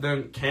 Yeah. But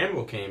then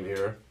Campbell came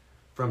here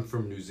from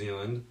New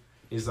Zealand.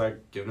 He's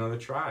like, give it another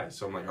try.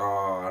 So I'm like,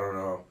 oh, I don't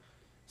know.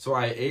 So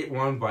I ate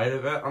one bite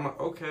of it. I'm like,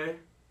 okay.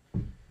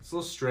 It's a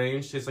little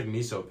strange. Tastes like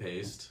miso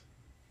paste.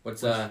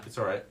 What's which- that? It's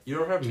alright.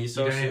 You ever have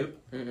miso You don't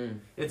soup? Mm-mm.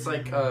 It's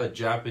like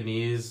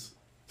Japanese.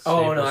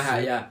 Oh no, staple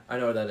soup. yeah, I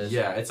know what that is.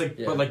 Yeah, it's like,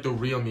 Yeah. but like the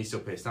real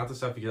miso paste, not the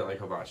stuff you get at like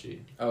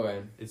hibachi.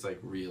 Okay. It's like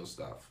real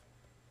stuff.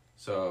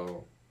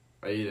 So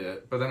I eat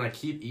it, but then I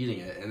keep eating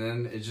it, and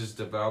then it just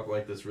developed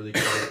like this really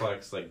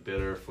complex, like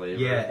bitter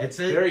flavor. yeah, it's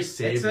a Very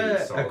savory, it's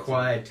a salty.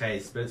 acquired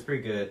taste, but it's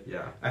pretty good.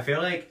 Yeah. I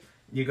feel like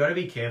you got to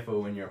be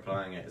careful when you're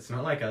applying it. It's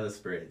not like other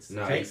spreads.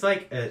 No. It takes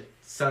like a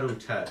subtle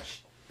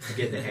touch to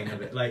get the hang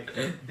of it. Like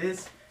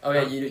this, Oh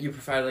yeah, you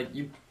prefer like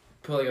you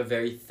put like a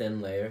very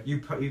thin layer. you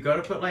got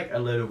to put like a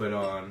little bit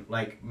on,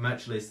 like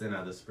much less than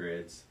other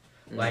spreads.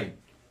 Mm. Like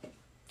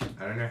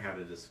I don't know how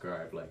to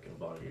describe like a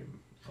volume.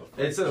 Of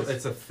It's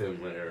a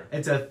thin layer.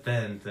 it's a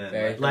thin.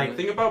 Very Like thin.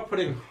 Think about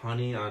putting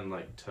honey on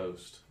like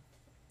toast.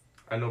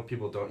 I know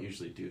people don't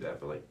usually do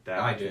that, but like that.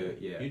 I do,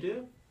 yeah. You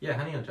do? yeah,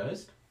 honey on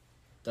toast.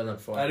 Done that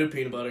before. I do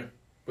peanut butter,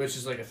 which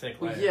is like a thick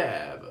layer.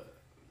 yeah, but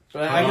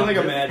But I can like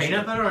With imagine.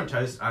 peanut butter on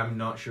toast. I'm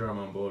not sure I'm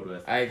on board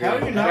with. I agree. How are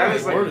you not That on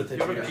is like- board with it?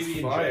 you have a That's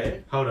PB&J?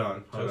 fire. Hold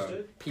on.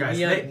 Toasted? Guys,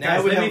 PB&J?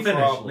 Now we let have me a finish.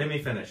 problem. Let me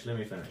finish.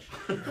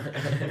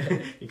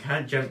 You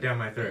can't jump down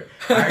my throat.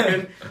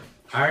 I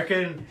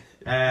reckon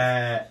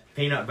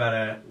peanut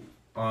butter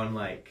on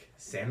like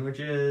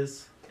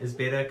sandwiches is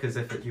better because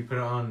if you put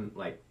it on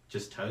like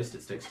just toast,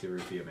 it sticks to the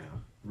roof of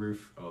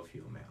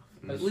your mouth.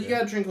 Well, you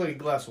gotta drink like a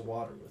glass of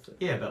water with it.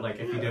 Yeah, but like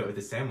if you do it with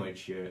a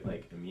sandwich, you're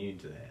like immune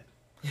to that.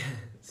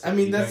 So I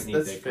mean, you that's don't need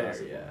that's that fair. glass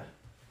of Yeah. water.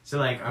 So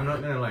like I'm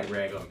not gonna like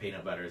rag on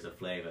peanut butter as a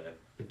flavor,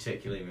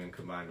 particularly when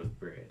combined with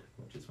bread,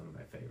 which is one of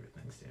my favorite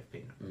things to have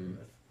peanut butter Mm.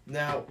 with.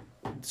 Now,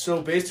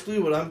 so basically,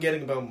 what I'm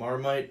getting about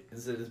Marmite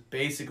is that it's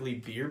basically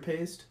beer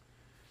paste,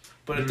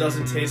 but it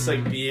doesn't taste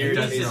like beer. It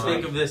does Just not.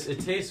 think of this. It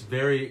tastes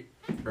very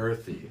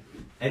earthy,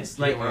 It's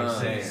like what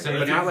I'm saying, So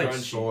but you not like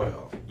crunchy.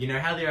 soil. You know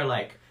how there are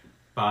like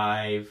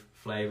 5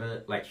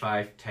 flavor, like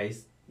 5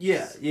 tastes,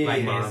 Yeah, yeah,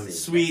 Like yeah. umami.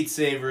 Sweet,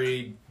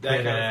 savory, that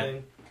Bitter. kind of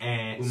thing.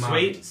 and Umami.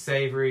 sweet,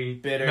 savory,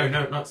 Bitter.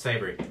 No, not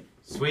savory.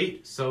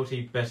 Sweet,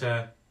 salty,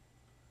 bitter.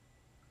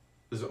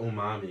 There's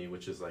umami,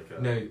 which is like a.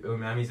 No,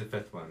 umami's the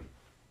 5th one.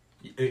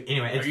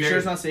 Anyway, Are it's you very, sure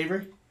it's not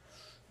savory?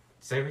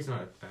 Savory's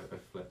not a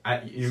flip.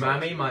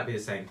 Umami might be the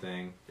same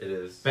thing. It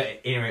is.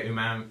 But anyway,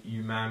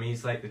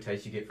 umami's like the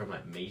taste you get from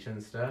like meat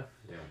and stuff.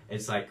 Yeah.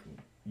 It's like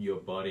your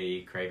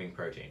body craving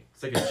protein.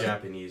 It's like a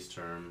Japanese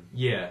term.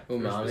 Yeah. Very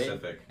Umami.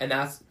 specific. And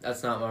that's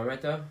not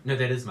Marmite though? No,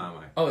 that is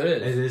Marmite. Oh, it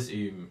It is. is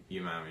umami.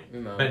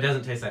 Umami. But it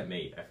doesn't taste like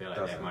meat. I feel like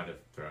Doesn't. that might have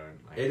thrown.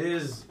 Like, It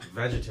is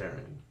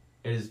vegetarian.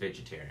 It is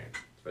vegetarian.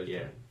 It's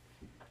vegetarian.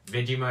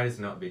 Vegemite is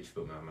not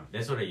vegetable Marmite.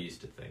 That's what I used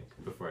to think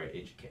before I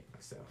educate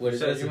myself. What You is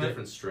said it's a Vegemite?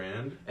 different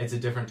strand. It's a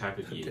different type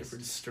of A yeast.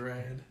 different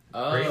strand.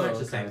 Oh, Pretty much the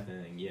okay. same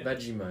thing. Yeah.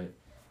 Vegemite.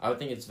 I would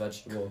think it's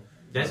vegetable.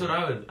 That's what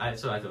I thought. I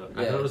thought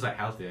Yeah. it was like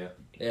healthier.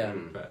 Yeah.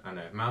 Mm. But I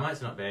know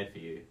Marmite's not bad for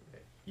you.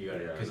 You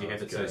got it because you no,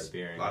 have it it's so good.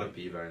 sparing. A lot of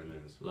B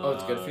vitamins. Oh,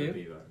 it's good for you? Lot of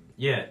B vitamins.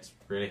 Yeah, it's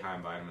really high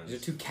in vitamins.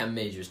 These are two chem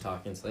majors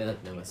talking, so they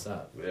don't know what's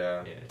up.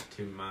 Yeah. Yeah,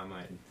 two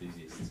Marmite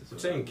enthusiasts. as I'm well.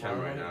 saying chem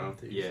right now.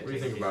 Yeah. What do you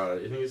think about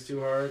it? You think it's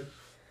too hard?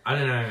 I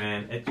don't know,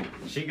 man.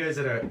 She goes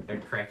at a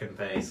cracking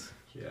pace.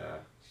 Yeah.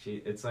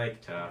 It's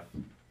like tough.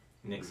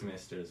 Next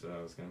semester as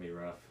well. It's gonna be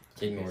rough.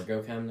 Taking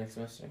Orgo Chem next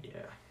semester. Yeah.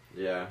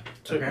 Yeah.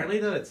 Apparently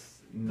though, it's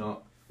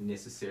not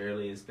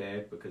necessarily as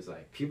bad because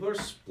like. People are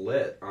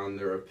split on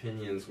their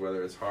opinions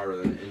whether it's harder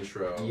than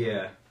intro.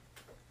 Yeah.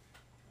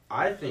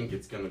 I think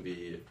it's gonna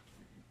be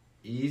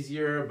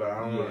easier, but I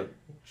don't want to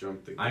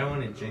jump the. I don't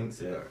want to gun. jinx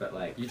it, but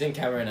like. You think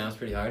chem right now is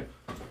pretty hard?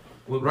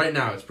 Well, Right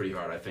now, it's pretty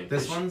hard. I think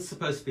This one's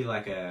supposed to be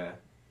like a.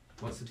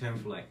 What's the term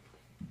for like?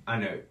 I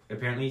know.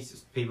 Apparently,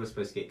 people are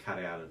supposed to get cut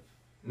out of.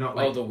 Not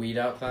like. Oh, the weed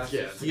out class?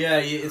 Yeah. Yeah,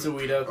 it's a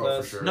weed out Oh,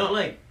 class. for sure. Not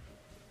like.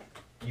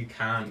 You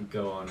can't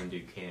go on and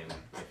do chem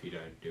if you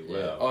don't do Yeah.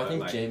 well. Oh, I but,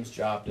 think like, James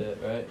dropped it,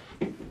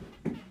 right?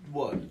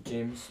 What?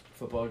 James,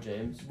 football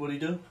James. What do you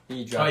do?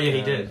 He Oh dropped yeah, he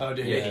chem. did. Oh,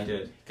 did yeah, he? he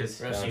did.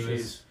 Because Rest he in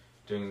was peace.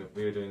 doing.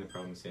 We were doing the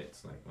problem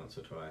sets like once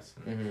or twice.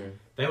 And Mm-hmm.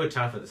 They were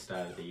tough at the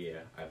start of the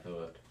year. I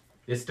thought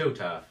they're still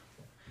tough.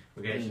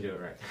 We can actually do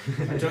it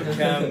right. I took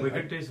chem. We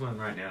could do one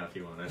right now if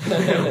you wanted.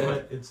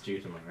 But it's due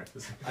tomorrow.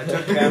 I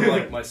took chem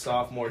like my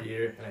sophomore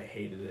year, and I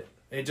hated it.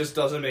 It just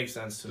doesn't make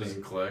sense to me.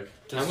 Doesn't click.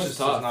 Chem was Just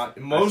tough. does not.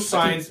 Most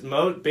science,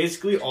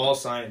 basically all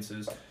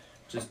sciences,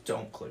 just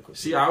don't click with me.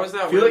 See, I was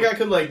that I feel way. like I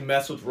could like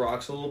mess with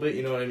rocks a little bit.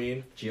 You know what I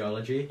mean?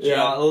 Geology.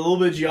 Yeah, a little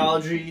bit of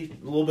geology,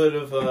 a little bit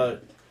of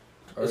Earth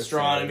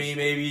astronomy. science.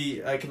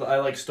 Maybe I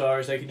like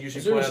stars. I could Is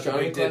usually there an point out the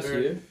astronomy Big class Dipper.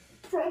 here?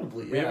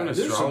 Probably. We have Yeah. an There's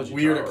astrology some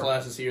weirder tower.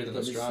 classes here than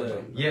That'd be astronomy.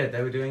 sick. Yeah,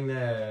 they were doing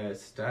the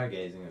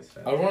stargazing and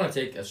stuff. I would want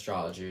to take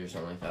astrology or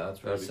something like that. That's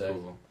pretty That'd be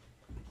sick. cool.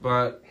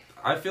 But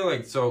I feel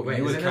like so Wait,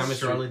 you with isn't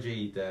chemistry,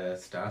 astrology the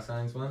star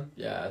signs one?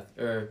 Yeah,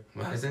 or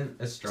Isn't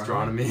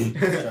astronomy?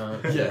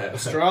 astronomy. Yeah.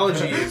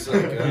 Astrology is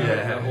like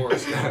Yeah. a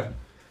horoscope.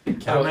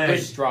 oh, Hey.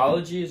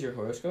 astrology is your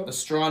horoscope.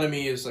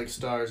 Astronomy is like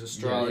stars.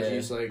 Astrology Yeah.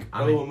 is like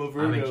I'm I'm a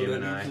Virgo. I'm a that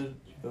Gemini. means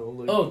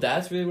like, Oh,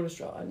 that's really what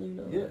astrology. You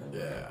know.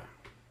 Yeah.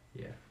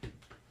 Yeah.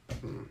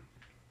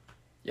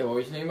 Yeah. What were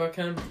you thinking about,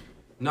 Ken?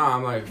 No,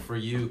 I'm like for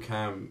you,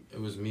 Cam. It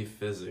was me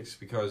physics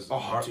because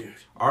Oh, dude.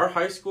 our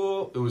high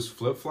school it was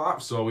flip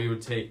flop. So we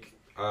would take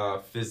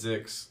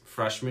physics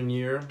freshman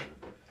year.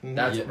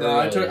 That's Yeah.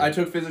 No, early. I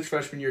took physics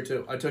freshman year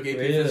too. I took AP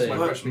Really? physics my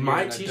But freshman year.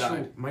 my and I teacher,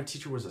 died. my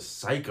teacher was a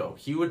psycho.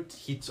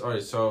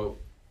 Alright, so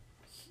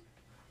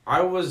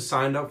I was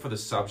signed up for the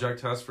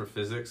subject test for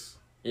physics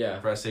Yeah.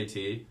 for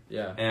SAT,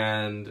 Yeah.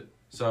 and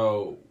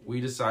so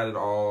we decided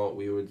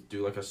we would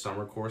do like a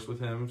summer course with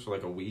him for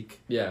like a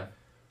week. Yeah.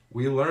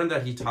 We learned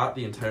that he taught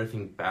the entire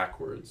thing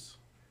backwards,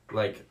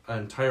 like an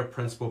entire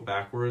principle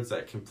backwards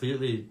that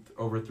completely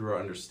overthrew our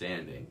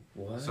understanding.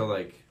 What? So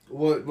like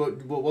What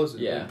was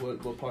it? Yeah.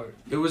 What part?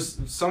 it was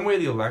some way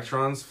the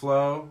electrons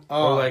flow,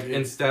 Oh, or like dude.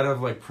 instead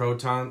of like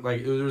proton,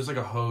 like it was like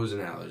a hose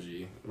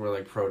analogy where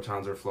like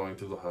protons are flowing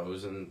through the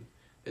hose and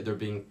they're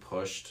being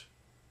pushed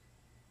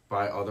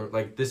by other.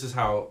 Like this is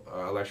how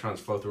electrons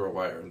flow through a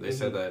wire. They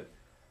said that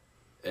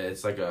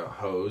it's like a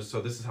hose. So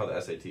this is how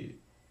the SAT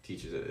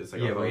teaches it. It's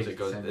like Yeah, a hose. wait, It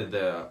goes. same thing.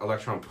 The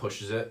electron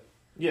pushes it,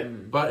 Yeah.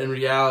 Mm. but in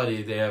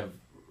reality they have.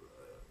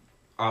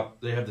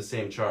 They have the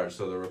same charge,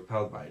 so they're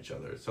repelled by each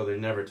other. So they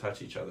never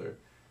touch each other.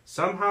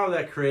 Somehow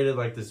that created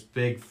like this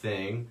big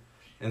thing,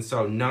 and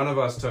so none of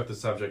us took the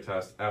subject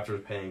test after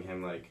paying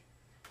him like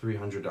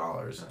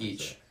 $300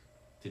 each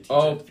to teach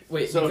Oh it.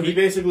 wait. So because he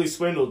basically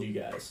swindled you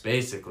guys.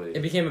 Basically,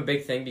 it became a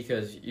big thing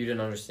because you didn't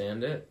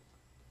understand it,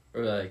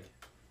 or like.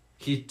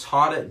 he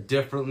taught it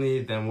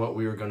differently than what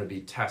we were going to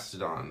be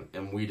tested on,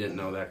 and we didn't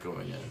know that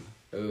going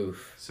in.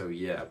 Oof. So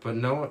yeah, but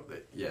no,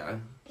 yeah,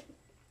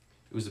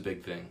 it was a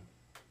big thing.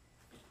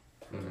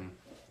 Mm-hmm.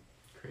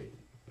 Crazy.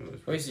 It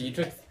was Wait, so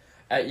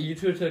you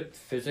two took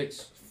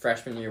physics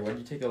freshman year. What did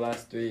you take the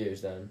last 3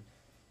 years then,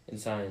 in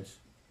science?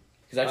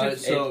 Because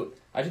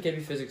I took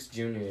AP physics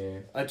junior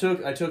year. I took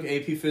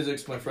AP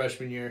physics my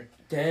freshman year,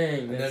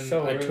 Dang, and that's then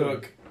so I early.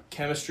 took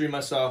chemistry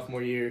my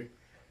sophomore year,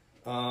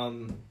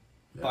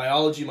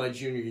 biology my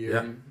junior year,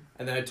 Yeah.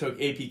 and then I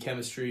took AP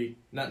chemistry,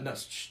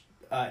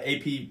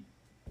 AP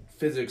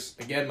physics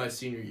again my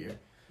senior year.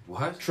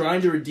 What?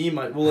 Trying to redeem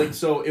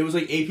so it was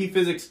like AP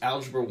physics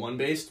algebra 1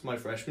 based my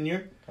freshman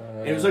year.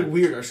 And it was like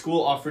weird. Our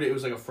school offered it. It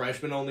was like a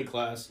freshman only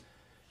class.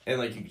 and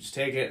like you could just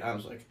take it. I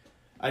was like,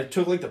 I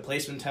took like the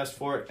placement test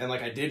for it, and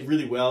like I did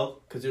really well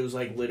because it was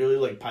like literally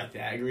like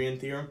Pythagorean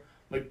theorem.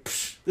 I'm like,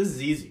 psh, this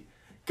is easy.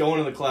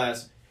 Going to the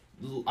class,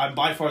 I'm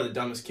by far the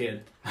dumbest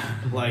kid.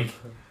 Like,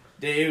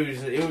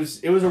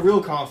 it was a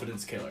real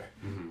confidence killer.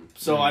 Mm-hmm.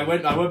 So I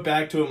went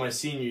back to it my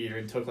senior year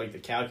and took like the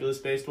calculus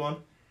based one.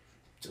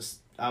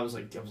 I was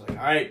like, all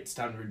right, it's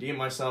time to redeem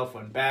myself.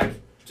 Went back,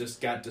 just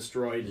got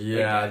destroyed.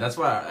 Yeah, that's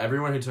why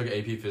everyone who took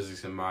AP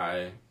Physics in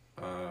my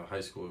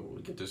high school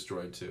would get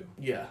destroyed too.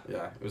 Yeah.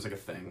 Yeah, it was like a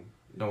thing.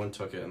 No one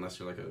took it unless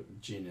you're like a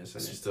genius,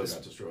 and you still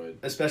got destroyed.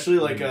 Especially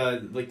like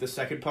the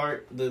second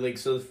part,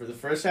 so for the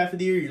first half of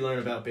the year, you learn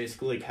about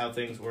basically like how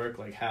things work,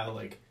 like how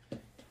like,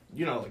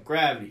 like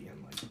gravity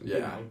and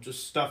like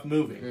just stuff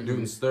moving.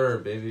 Newton's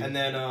third, baby. And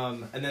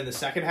then the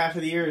second half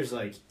of the year is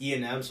like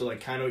E&M, so like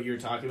kind of what you were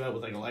talking about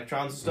with like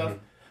electrons and stuff,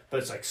 but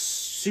it's like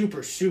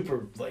super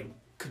super like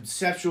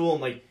conceptual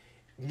and like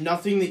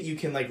nothing that you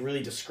can like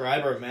really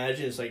describe or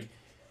imagine. It's like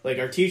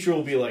our teacher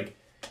will be like,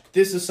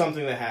 this is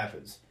something that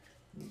happens.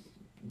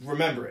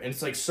 Remember it. And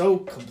it's like so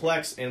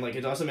complex and like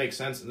it doesn't make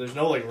sense and there's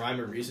no like rhyme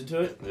or reason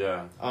to it.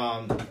 Yeah.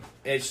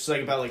 It's just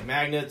like about like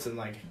magnets and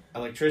like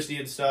electricity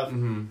and stuff.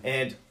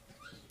 And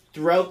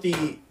throughout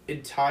the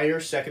entire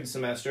second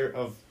semester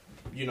of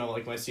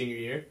like my senior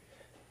year,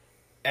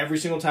 every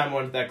single time I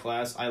went to that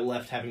class, I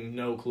left having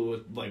no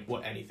clue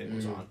what anything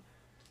was on. Wow.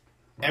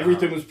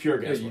 Everything was pure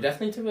guesswork. You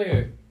definitely took like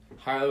a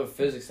higher level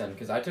physics then,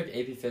 because I took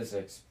AP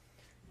Physics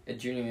at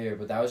junior year,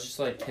 but that was just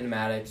like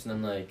kinematics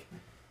and then like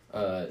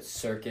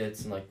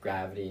circuits and like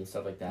gravity and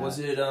stuff like that. Was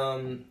it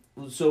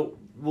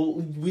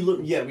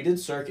we did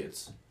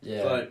circuits.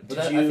 Yeah, but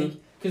I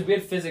think because we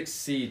had Physics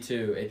C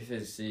too, AP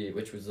Physics C,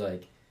 which was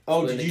like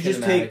did you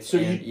just take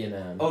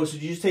E&M. so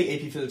did you just take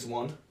AP Physics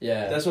 1?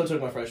 Yeah, that's what I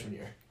took my freshman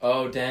year.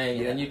 Oh dang! Yeah.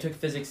 And then you took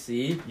Physics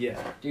C.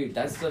 Yeah, dude,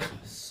 that's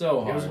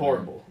so hard. It was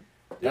horrible.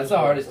 That's the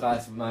hardest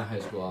class of my high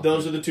school.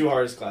 Those are the two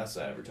hardest classes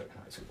I ever took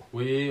in high school.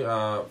 We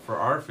for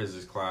our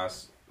physics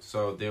class,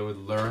 so they would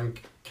learn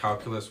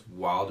calculus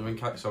while doing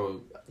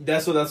so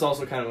that's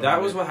also kind of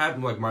that was what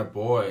happened. Like my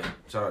boy,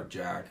 shout out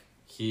Jack,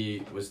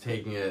 he was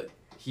taking it.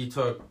 He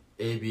took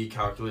AB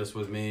calculus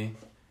with me,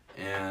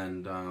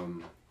 and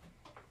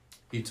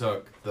he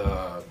took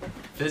the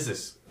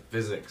physics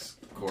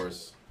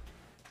course,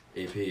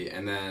 AP,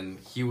 and then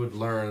he would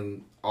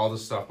learn all the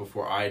stuff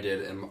before I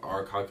did in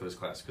our calculus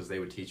class because they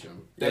would teach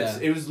him.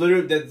 It was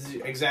literally that's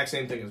the exact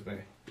same thing as me.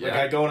 Like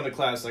Yeah. I go into the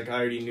class like I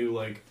already knew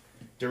like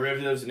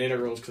derivatives and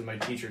integrals because my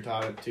teacher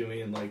taught it to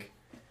me in like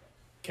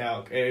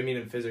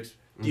in physics.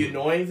 The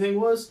annoying thing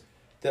was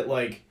that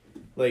like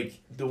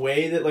the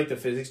way that like the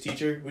physics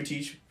teacher would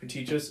teach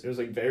us, it was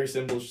like very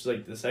simple. It's just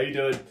like this is how you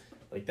do it.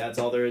 Like that's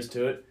all there is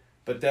to it.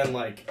 But then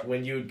like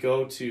when you would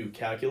go to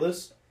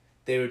calculus,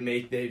 they'd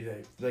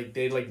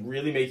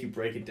really make you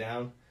break it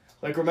down.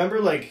 Like remember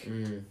like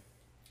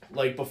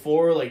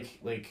before like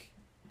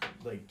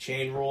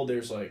chain rule,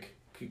 there's like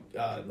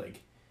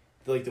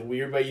the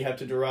weird way you have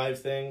to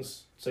derive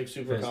things. It's like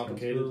super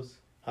complicated. Principles.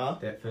 Huh?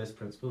 That first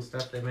principle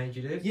stuff they made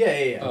you do?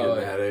 Yeah. Oh,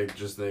 a headache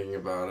just thinking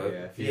about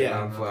it.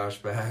 Yeah.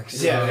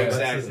 Flashbacks. Yeah,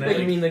 exactly. Like,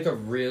 you mean like a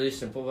really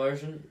simple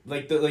version?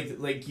 Like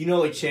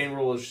like chain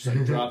rule is just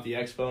like drop the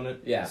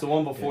exponent. Yeah. It's the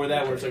one before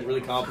that where it's like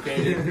really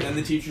complicated. And then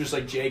the teacher's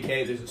like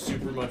JK.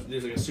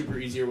 There's like a super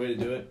easier way to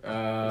do it.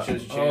 It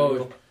shows you chain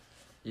rule.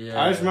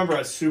 Yeah. I just remember I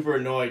was super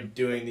annoyed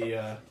doing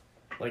the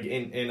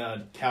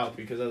in calc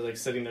because I was like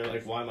sitting there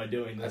like why am I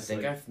doing this? I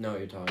think I know what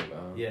you're talking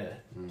about. Yeah.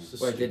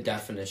 Wait, the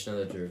definition of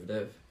the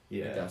derivative.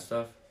 Yeah. Like that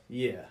stuff.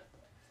 Yeah.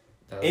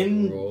 That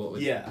rule.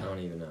 Yeah. I don't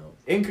even know.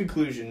 In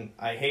conclusion,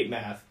 I hate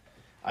math.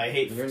 I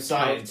hate You're in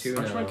science.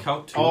 Calc 2 now.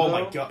 Calc 2 Oh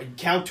though? my god,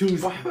 Calc 2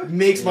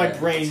 makes my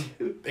brain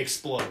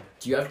explode.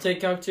 Do you have to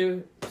take Calc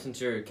 2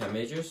 since you're chem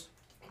majors?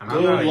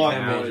 Good luck,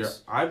 major.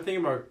 boys. I'm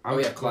thinking about.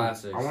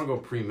 Classics. I want to go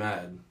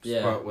pre-med.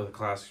 Yeah. But with a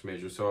classics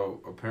major.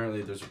 So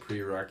apparently there's a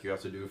prereq you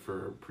have to do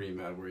for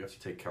pre-med where you have to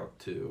take Calc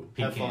 2.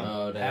 Have fun.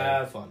 Oh, damn.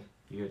 Have fun.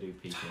 You gotta do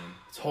PCAM.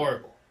 It's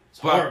horrible. It's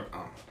But-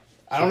 horrible.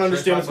 I don't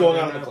understand what's going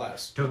on in the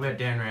class. Talk about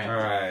Dan Rad.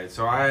 Alright,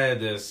 so I had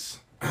this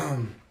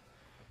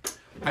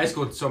high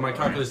school, so my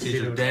calculus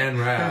teacher, Dan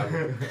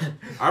Rab,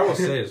 I will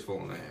say his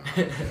full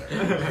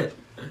name.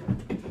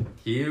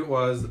 He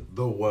was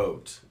the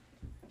woat.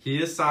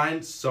 He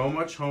assigned so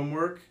much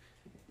homework.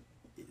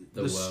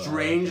 The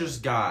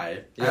strangest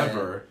guy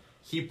ever.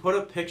 He put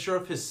a picture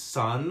of his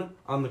son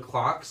on the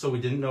clock so we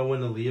didn't know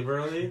when to leave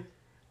early.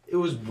 It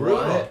was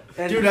brutal.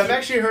 Dude, I've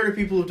actually heard of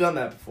people who've done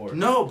that before.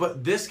 No,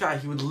 but this guy,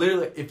 he would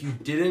literally, if you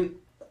didn't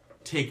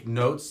take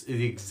notes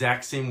the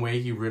exact same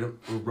way he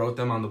wrote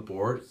them on the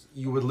board,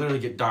 you would literally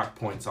get dock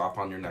points off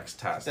on your next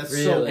test. That's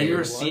really? So and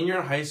you're a senior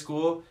in high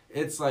school,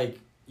 it's like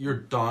you're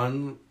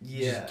done.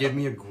 Yeah. Just give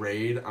me a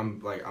grade.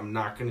 I'm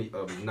not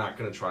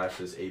gonna try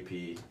for this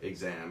AP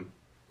exam.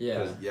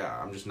 Yeah.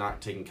 I'm just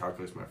not taking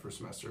calculus my first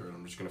semester, and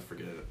I'm just gonna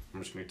forget it.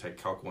 I'm just gonna take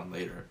Calc 1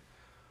 later.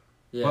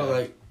 Yeah.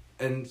 But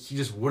and he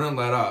just wouldn't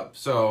let up.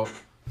 So,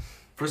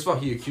 first of all,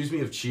 he accused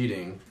me of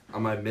cheating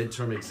on my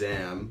midterm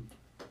exam.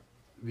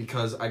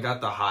 because I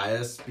got the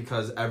highest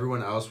because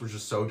everyone else was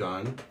just so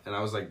done, and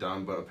I was like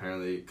done, but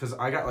apparently because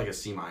I got like a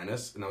C-, and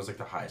that was like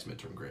the highest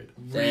midterm grade.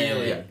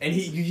 Really? Yeah. And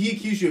he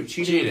accused you of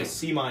cheating with a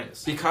C-.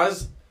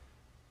 Because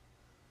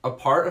a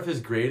part of his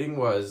grading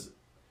was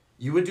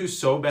you would do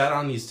so bad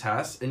on these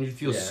tests and you'd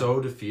feel so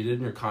defeated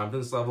and your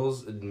confidence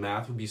levels in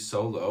math would be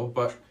so low,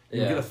 but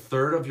you'd get a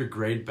third of your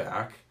grade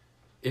back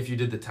if you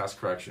did the test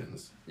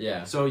corrections.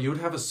 Yeah. So you would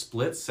have a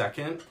split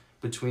second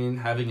between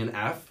having an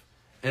F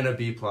and a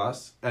B+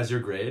 as your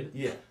grade.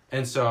 Yeah.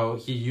 And so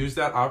he used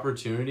that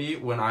opportunity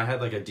when I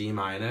had like a D-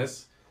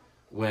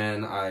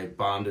 when I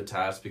bombed a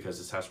test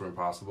because the tests were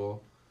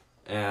impossible.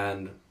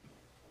 And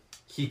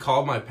he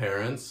called my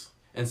parents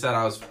and said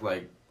I was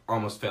like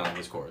almost failing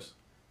his course.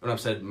 And I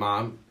said,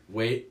 Mom,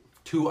 wait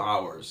 2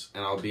 hours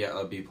and I'll be at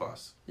a B+.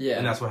 Yeah.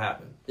 And that's what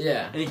happened.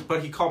 Yeah. And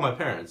but he called my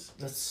parents.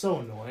 That's so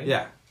annoying.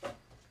 Yeah.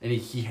 And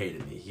he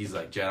hated me. He's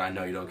like, Jed, I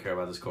know you don't care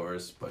about this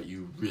course, but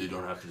you really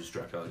don't have to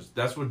distract others.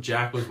 That's what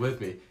Jack was with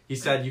me. He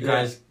said,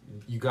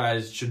 you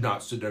guys should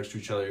not sit next to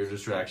each other. You're a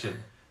distraction.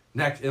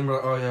 Next, and we're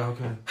like, oh yeah,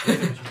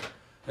 okay.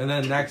 And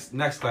then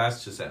next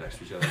class, just sat next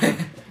to each other.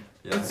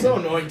 Yeah. It's so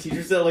annoying.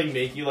 Teachers that like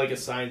make you like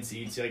assign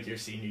seats like your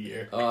senior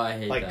year. Oh, I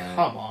hate like, that.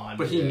 come on.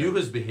 But he knew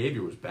his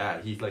behavior was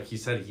bad. He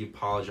said he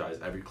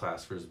apologized every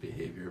class for his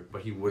behavior,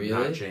 but he would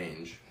not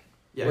change.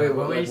 Yeah. Wait,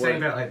 what were you saying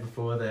about like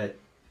before the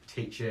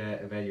teacher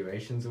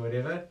evaluations or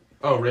whatever?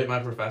 Oh, rate my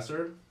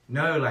professor?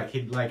 No, like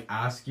he'd like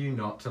ask you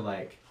not to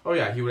like. Oh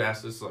yeah, he would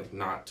ask us like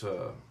not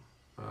to,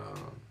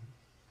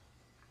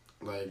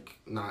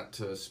 not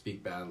to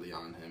speak badly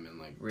on him and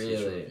like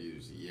teacher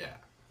reviews. Yeah,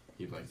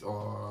 he'd be like,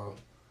 oh,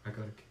 I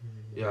got a kid.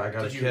 Yeah, I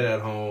got a kid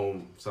at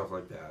home, stuff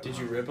like that. Did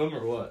you rip him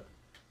or what?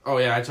 Oh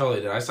yeah, I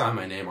totally did. I signed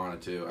my name on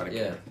it too. I didn't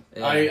care.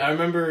 Yeah. I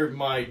remember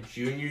my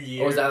junior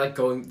year. Or is that like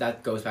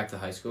that goes back to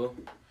high school?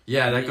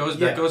 Yeah, that goes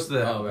to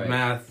the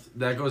math.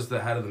 That goes to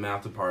the head of the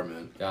math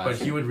department. Gotcha. But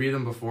he would read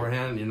them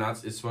beforehand.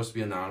 It's supposed to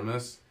be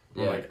anonymous.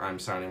 We're like, I'm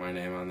signing my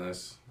name on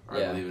this. I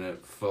believe in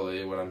it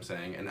fully. What I'm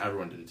saying, and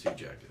everyone did it too.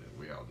 Jack did it.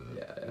 We all did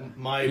it.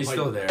 Yeah. He's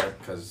still there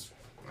because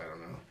I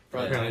don't know.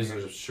 Probably apparently,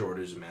 there's a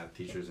shortage of math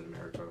teachers in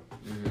America.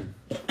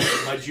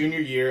 Mm-hmm. My junior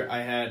year,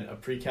 I had a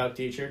pre-calc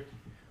teacher.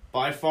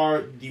 By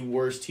far the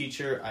worst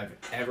teacher I've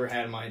ever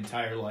had in my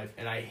entire life,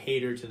 and I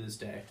hate her to this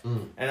day.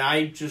 And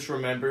I just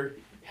remember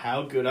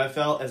how good I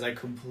felt as I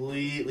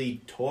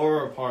completely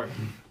tore apart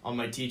on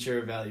my teacher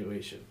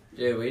evaluation.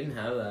 Yeah, we didn't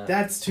have that.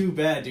 That's too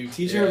bad, dude.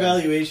 Teacher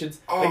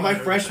evaluations. Like my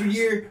freshman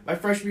year,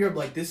 I'm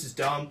like, this is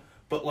dumb.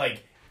 But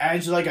like,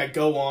 as like I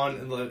go on,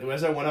 and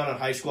as I went on in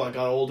high school, I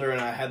got older and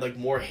I had like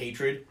more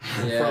hatred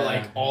for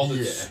like all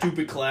the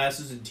stupid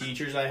classes and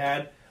teachers I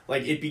had.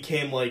 Like it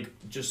became like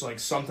just like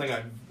something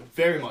I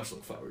very much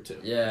look forward to.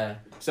 Yeah.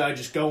 So I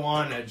just go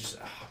on and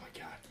oh my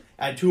god.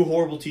 I had 2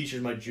 horrible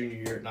teachers my junior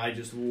year and I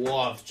just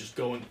loved just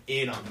going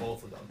in on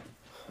both of them.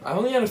 I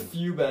only had a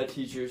few bad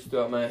teachers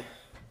throughout my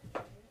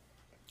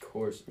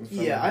course.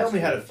 Yeah, I only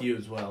had a few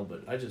as well,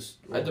 but I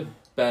had the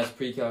best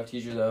pre-calc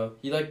teacher though.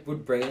 He like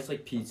would bring us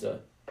like pizza.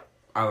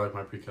 I like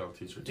my pre-calc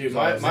teacher. Dude,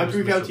 my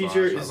pre-calc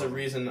teacher is the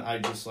reason I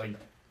just like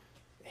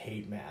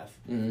hate math.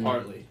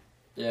 Partly.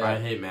 Yeah. I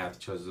hate math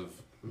because of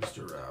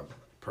Mr. Rab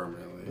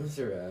permanently.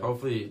 Mr. Rab.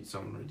 Hopefully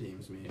someone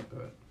redeems me,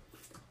 but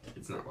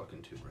it's not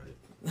looking too bright.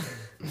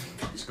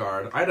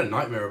 Scarred. I had a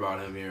nightmare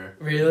about him here.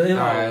 Really?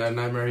 I had a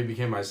nightmare he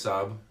became my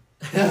sub.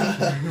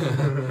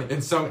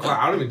 In some class,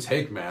 I don't even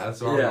take math,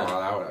 so I don't know how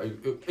that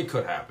would. It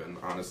could happen,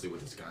 honestly,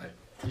 with this guy.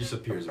 He just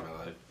appears in my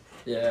life.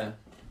 Yeah.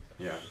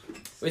 Yeah.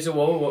 Wait, so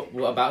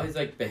what about his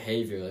like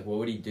behavior? Like, what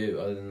would he do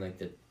other than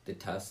like the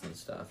tests and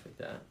stuff like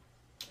that?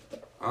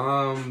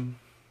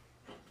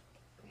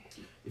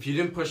 If you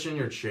didn't push in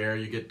your chair,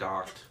 you get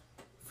docked.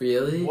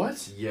 Really?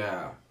 What?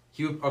 Yeah.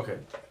 Okay.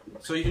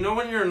 So you know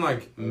when you're in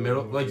like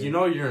middle, like you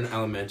know you're in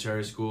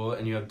elementary school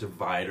and you have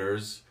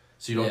dividers,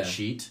 so you don't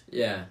cheat.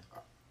 Yeah.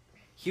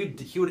 He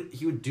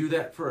would do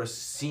that for a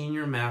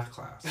senior math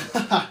class.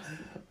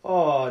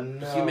 Oh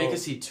no. He'd make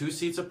us seat 2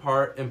 seats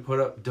apart and put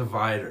up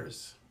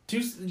dividers. Do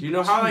you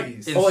know how like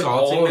insulting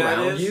all that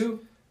around is?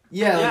 You?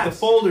 Yeah, like the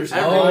folders.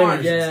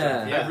 Everyone.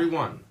 Yeah.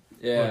 Everyone.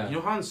 Yeah. Like, you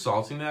know how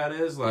insulting that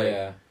is?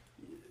 Like,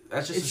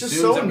 that's just. It's just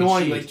so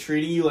annoying, like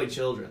treating you like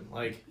children,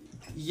 like.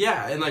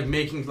 Yeah, and like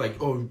making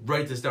like, oh,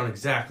 write this down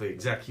exactly.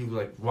 You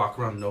like walk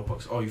around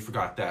notebooks. Oh, you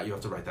forgot that. You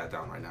have to write that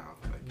down right now.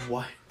 Like,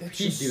 what?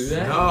 He'd do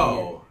that?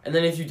 No. And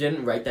then if you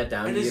didn't write that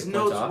down, and you his get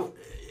notes, off?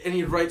 And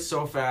he'd write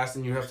so fast,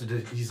 and you have to.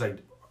 He's like,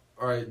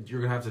 all right,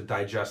 you're gonna have to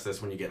digest this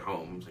when you get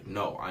home. I was like,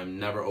 no, I'm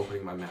never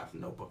opening my math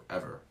notebook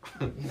ever.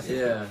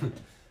 Yeah.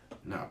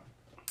 No.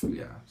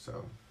 Yeah.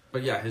 So,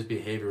 but yeah, his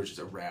behavior was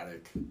just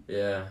erratic.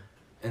 Yeah.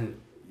 And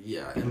he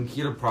had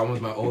a problem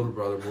with my older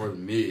brother more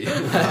than me.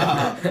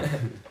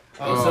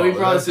 So he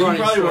probably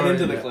went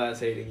into the class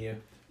hating you.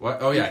 What?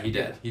 Oh yeah, he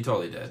did. He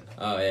totally did.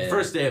 Oh yeah.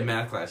 First day of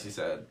math class, he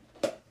said,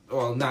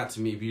 well, not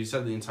to me, but he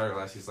said the entire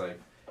class. He's like,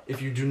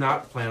 if you do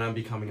not plan on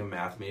becoming a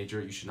math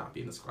major, you should not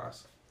be in this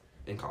class,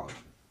 in college.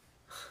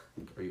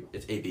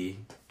 it's AB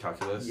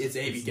calculus. It's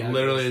AB It's calculus.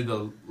 literally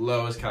the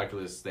lowest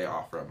calculus they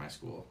offer at my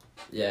school.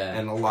 Yeah.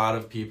 And a lot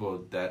of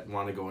people that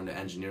want to go into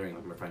engineering,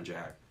 like my friend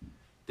Jack,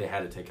 they had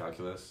to take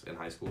calculus in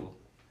high school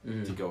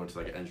to go into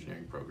like an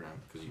engineering program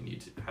because you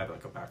need to have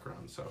like a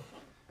background. So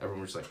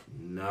everyone was like,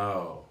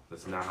 no,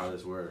 that's not how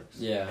this works.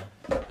 Yeah.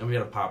 And we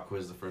had a pop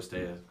quiz the first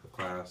day of the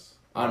class.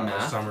 On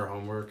math? Summer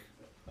homework.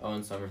 Oh,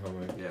 and summer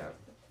homework. Yeah.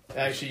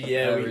 Actually,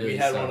 yeah, That we really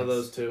had sucks. one of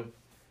those too.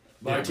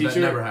 Yeah, Our but teacher that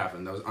never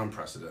happened. That was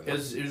unprecedented. it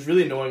was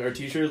really annoying. Our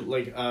teacher,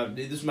 like,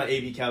 this is my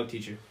AB Calc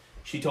teacher.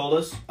 She told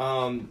us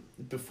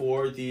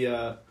before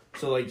the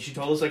so like she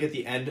told us like at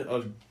the end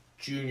of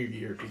junior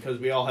year because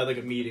we all had like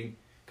a meeting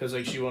because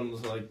like she wanted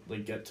us to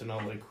like get to know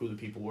like who the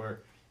people were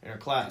in our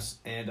class,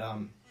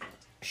 and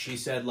she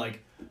said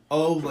like,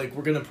 oh, like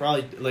we're gonna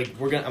probably like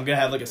I'm gonna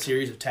have like a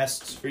series of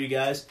tests for you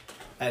guys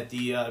at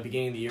the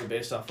beginning of the year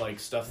based off like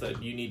stuff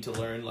that you need to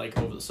learn like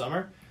over the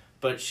summer.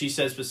 But she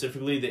said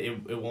specifically that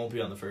it won't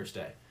be on the first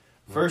day.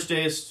 First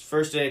day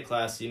of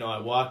class. You know, I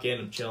walk in,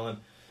 I'm chilling,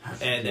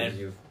 and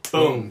then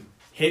boom,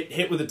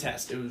 hit with a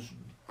test. It was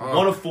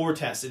one of 4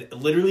 tests. And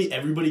literally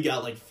everybody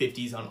got like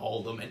 50s on all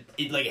of them, and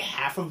it like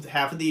half of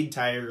the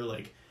entire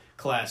like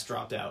class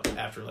dropped out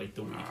after like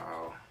the week.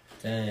 Wow.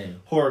 Dang.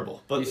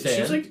 Horrible. But You she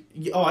stayed was in?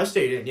 like, oh, I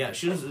stayed in. Yeah,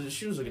 she was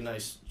like a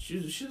nice. She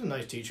was a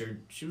nice teacher.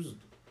 She was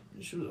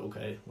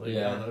okay. Like I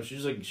Yeah. don't know. She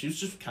was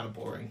just kind of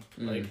boring.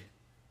 Mm. Like.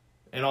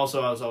 And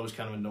also, I was always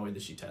kind of annoyed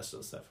that she tested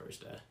us that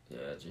first day. Yeah,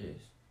 jeez.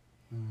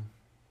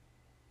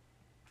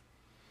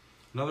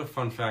 Another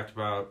fun fact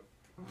about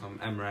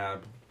MRAB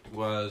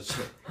was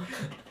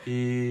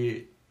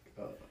he.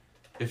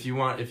 If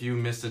you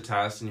missed a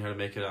test and you had to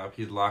make it up,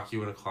 he'd lock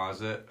you in a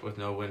closet with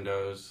no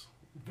windows,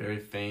 very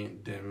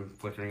faint, dim,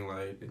 flickering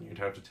light, and you'd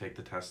have to take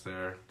the test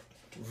there.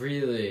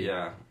 Really?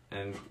 Yeah,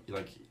 and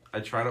like I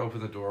tried to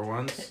open the door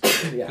once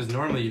Yeah. because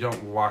normally you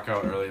don't walk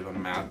out early of a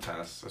math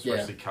test,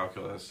 especially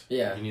calculus.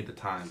 Yeah. You need the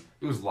time.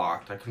 It was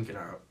locked. I couldn't get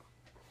out.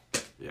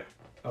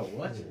 Oh,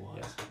 what?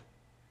 Yeah.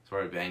 So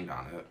I banged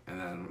on it, and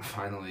then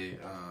finally,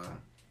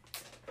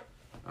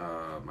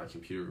 my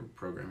computer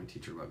programming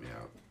teacher let me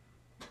out.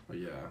 But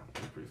yeah, it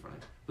was pretty funny.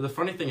 But the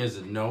funny thing is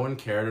that no one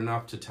cared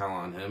enough to tell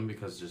on him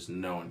because just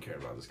no one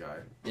cared about this guy.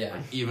 Yeah.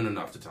 Like, even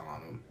enough to tell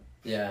on him.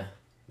 Yeah.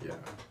 Yeah.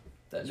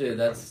 That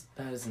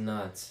is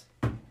nuts.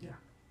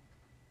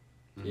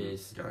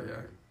 Jeez.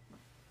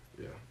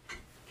 Yeah.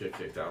 Get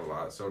kicked out a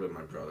lot. So did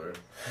my brother.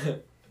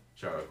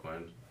 Shout out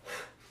Quinn.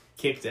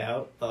 Kicked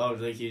out? Oh,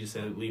 like he just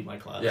said, leave my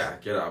class. Yeah,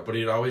 get out. But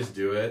he'd always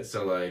do it,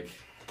 so like,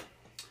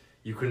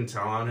 you couldn't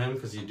tell on him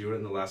because he'd do it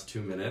in the last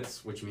 2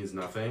 minutes, which means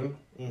nothing.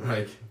 Mhm.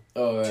 Like,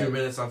 Oh, right. 2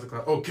 minutes off the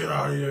clock. Oh, get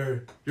out of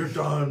here! You're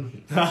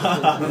done.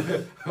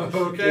 Okay.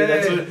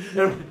 Okay.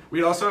 And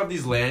we'd also have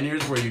these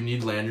lanyards where you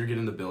need lanyard to get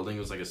in the building. It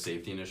was like a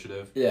safety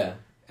initiative. Yeah.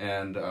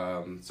 And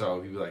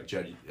so he'd be like,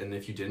 Jed, and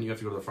if you didn't, you have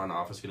to go to the front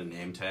office, get a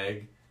name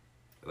tag.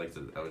 I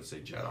would say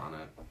Jed on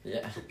it.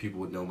 Yeah. So people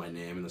would know my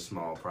name in a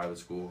small private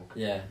school.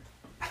 Yeah.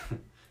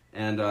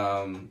 And,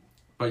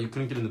 but you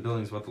couldn't get in the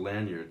buildings without the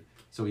lanyard.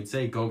 So he'd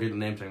say, go get a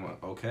name tag. I'm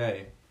like,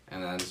 okay.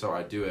 And then, so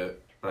I'd do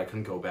it, but I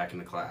couldn't go back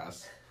into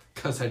class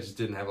because I just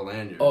didn't have a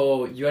lanyard.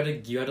 Oh, you had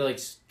to like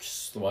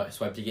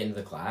swipe to get into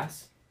the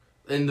class?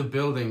 In the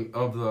building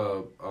of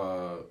the,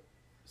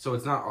 so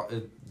it's not,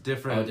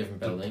 different. Oh, different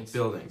buildings?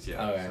 Buildings,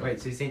 yeah. Oh, right.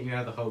 Wait, so he sent you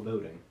out of the whole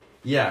building?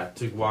 Yeah,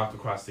 to walk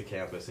across the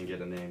campus and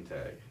get a name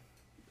tag.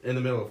 In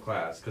the middle of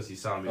class, because he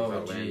saw me Oh,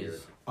 without a lanyard.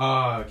 jeez.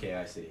 Oh, okay,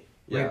 I see.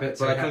 Yeah, Wait, but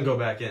so I how- couldn't go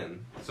back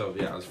in. So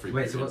yeah, I was free.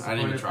 Wait, so period. what's the I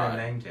didn't point even of the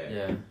try. name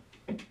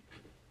tag?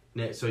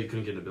 Yeah. So you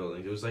couldn't get in the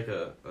building. It was like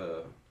a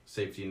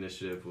safety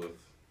initiative with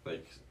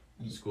like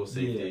school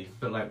safety. Yeah,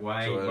 but like,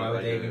 why So, would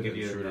like, they even an give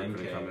you a intruder name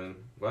couldn't tag? come in.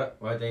 What?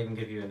 Why would they even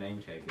give you a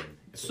name tag then?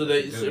 So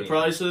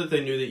probably so that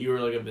they knew that you were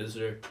like a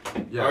visitor.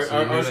 Yeah, our so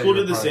you knew our that school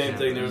you were did the part of same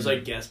thing. There was campus.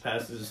 like guest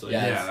passes. Like,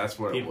 Yeah, Yeah, that's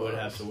what people it was.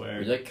 would have to wear.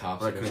 We like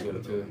cops But I in couldn't school get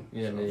in the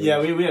too. building. Yeah,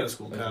 Yeah, we had a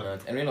school It was cop.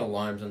 nuts. And we had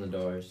alarms on the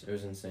doors. It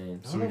was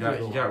insane. So he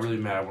got really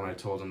mad when I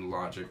told him the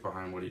logic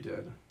behind what he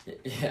did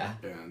Yeah.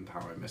 and how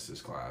I missed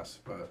his class,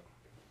 but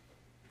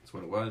that's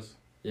what it was.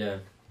 Yeah.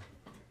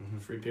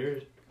 Free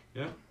period.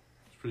 It's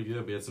pretty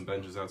good. We had some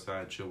benches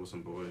outside, chill with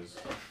some boys.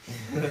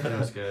 That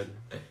was good.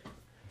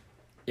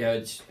 Yeah,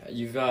 have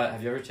you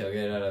ever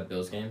tailgated at a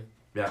Bills game?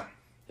 Yeah. Have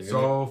you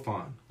So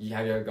fun.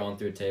 have you ever gone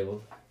through a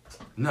table?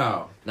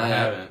 No, Not I yet.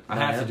 haven't. I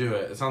Not have yet? to do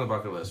it. It's on the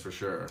bucket list for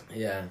sure.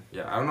 Yeah.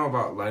 Yeah, I don't know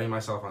about lighting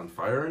myself on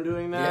fire and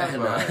doing that, Yeah,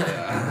 but no.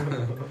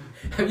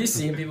 yeah. Have you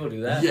seen people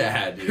do that?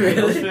 Yeah, dude. Really?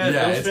 Those Yeah,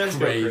 fans it's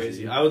go crazy.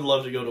 crazy. I would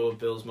love to go to a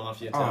Bills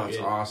Mafia Oh, it's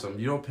tailgate. awesome.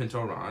 You know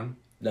Pinto Ron?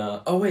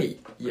 No. Oh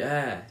wait.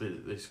 Yeah.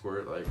 They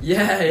squirt like.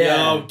 Yeah.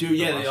 Yeah. Yo, dude,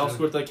 yeah, The they all mustard?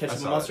 squirt like I ketchup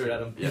and saw it. mustard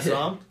at him. Yeah. You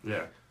saw him?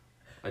 Yeah,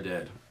 I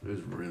did. It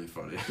was really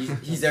funny.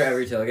 He's there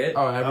every tailgate.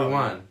 Oh,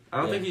 everyone. yeah. I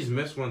don't Yeah. think he's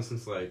missed one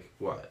since like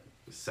what,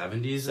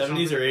 70s?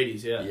 70s or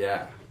 80s, yeah.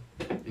 Yeah.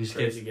 He just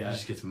Crazy gets guy. he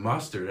just gets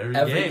mustard every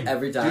game.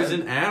 Every time. Dude's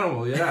an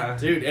animal. Yeah.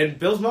 Dude, and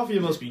Bills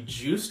Mafia must be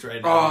juiced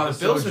right now. Oh, the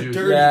so Bills are juiced.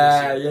 dirty.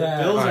 Yeah, this year. yeah.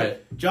 The Bills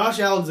Alright. Josh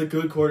Allen's a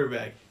good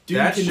quarterback.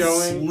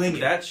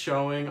 Dude that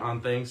showing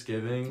on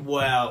Thanksgiving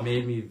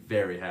made me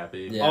very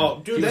happy. Yeah.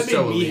 Oh, dude, that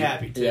made me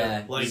happy too.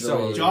 Yeah, like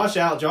Josh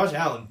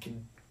Allen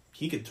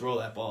he could throw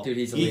that ball. Dude,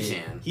 he's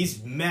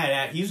he's mad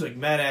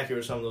accurate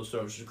with some of those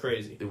throws, which is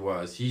crazy. It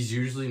was. He's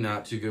usually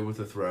not too good with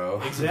a throw.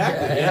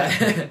 Exactly.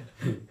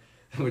 Yeah.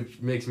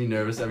 Which makes me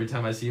nervous every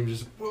time I see him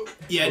just.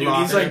 Yeah, dude,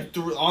 he's like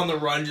on the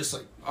run, just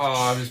like.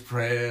 Oh, I'm just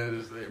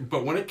praying.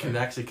 But when it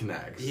connects, it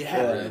connects. Yeah,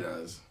 it really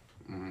does.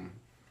 Mm-hmm.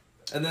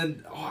 And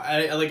then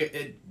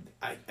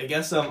I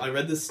guess I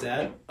read this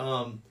stat.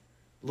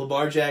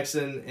 Lamar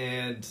Jackson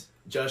and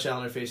Josh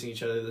Allen are facing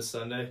each other this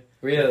Sunday.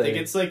 Really? I think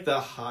it's like the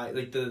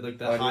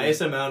highest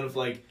amount of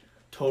like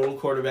total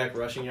quarterback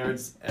rushing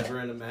yards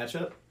ever in a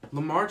matchup.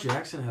 Lamar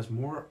Jackson has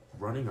more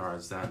running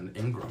yards than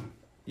Ingram.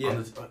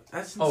 Yeah,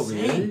 that's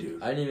insane, really?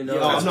 Dude. I didn't even know.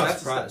 Yeah, I'm not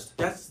surprised.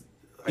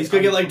 He's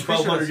gonna get like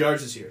 1,200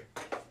 yards this year.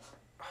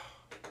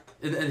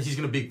 And he's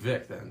gonna beat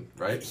Vic then,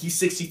 right? He's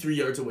 63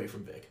 yards away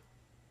from Vic.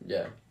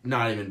 Yeah.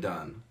 Not even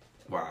done.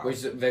 Wow. Which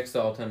is Vic's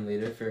the all-time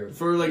leader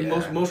for like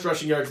most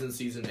rushing yards in the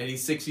season, and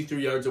he's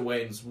 63 yards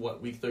away in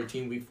week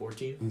 13, week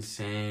 14.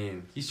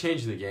 Insane. He's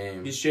changing the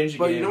game.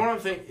 But you know what I'm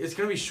thinking? It's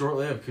gonna be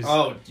short-lived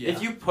because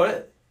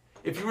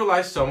if you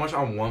rely so much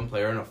on one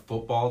player in a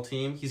football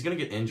team, he's gonna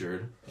get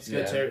injured. It's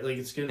gonna tear, like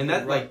it's gonna. And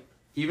that like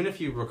even if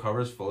he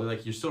recovers fully,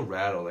 like you're still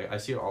rattled. Like I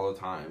see it all the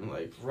time.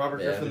 Like Robert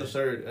Griffin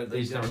III.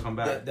 He's never come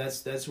back.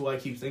 That's who I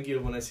keep thinking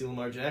of when I see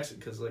Lamar Jackson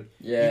because you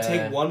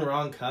take one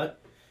wrong cut.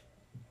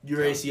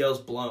 Your ACL's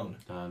blown.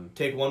 Done.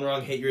 Take one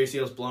wrong hit, your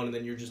ACL's blown, and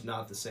then you're just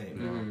not the same.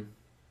 Mm-hmm.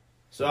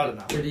 So I don't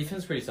know. Their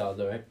defense is pretty solid,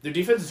 though, right? Their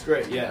defense is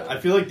great. Yeah, I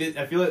feel like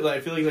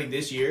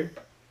this year,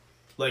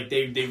 like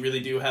they really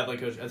do have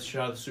like a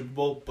shot at the Super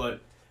Bowl. But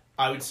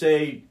I would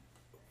say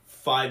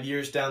 5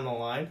 years down the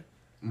line,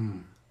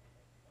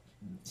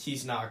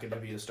 he's not going to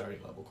be a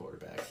starting level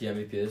quarterback. Is he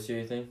MVP this year?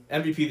 You think?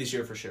 MVP this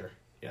year for sure.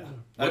 Yeah,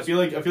 I feel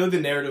like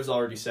the narrative's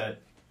already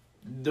set.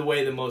 The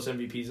way that most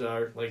MVPs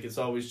are, like it's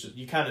always just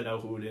you kind of know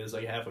who it is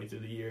like halfway through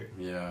the year.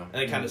 Yeah, and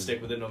they kind of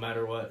stick with it no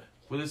matter what.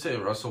 Would they say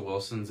Russell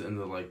Wilson's in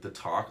the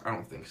talk? I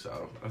don't think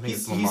so. I think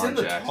he's in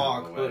the Jackson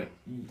talk, but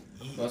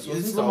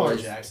it's Lamar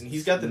Jackson.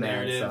 He's got the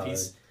narrative. Solid.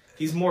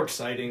 He's more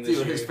exciting this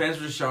year. His fans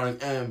were just shouting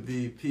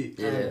MVP,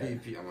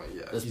 MVP. I'm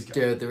like,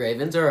 dude, the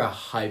Ravens are a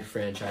hype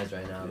franchise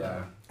right now.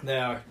 Yeah, they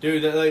are,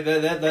 dude.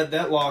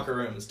 That locker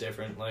room is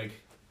different. Like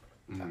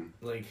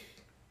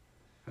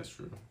that's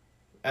true.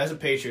 As a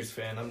Patriots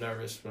fan, I'm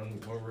nervous when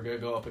we're gonna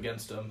go up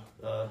against them.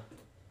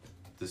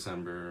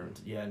 December.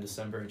 Yeah, in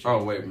December.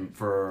 Oh wait,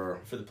 for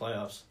the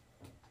playoffs,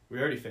 we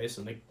already faced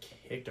them. They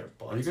kicked our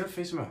butts. Are you gonna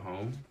face them at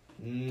home?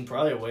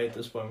 Probably away at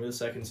this point. We're the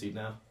second seed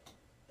now.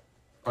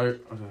 Okay.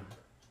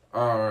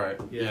 Oh, all right.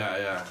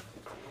 Yeah.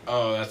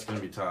 Oh, that's gonna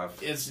be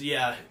tough. It's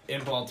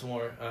in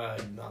Baltimore.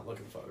 Not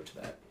looking forward to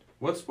that.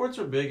 What sports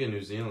are big in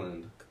New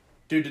Zealand?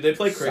 Dude, did they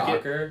play cricket?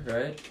 Soccer,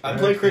 right? I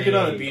played cricket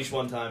on a beach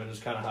one time and it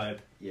was kind of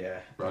hype. Yeah.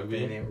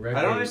 Rugby?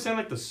 I don't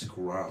understand the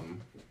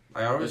scrum.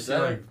 I always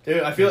see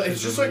dude, I feel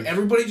it's just like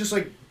everybody just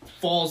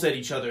falls at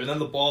each other and then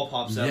the ball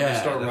pops out and they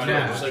start running.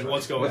 Just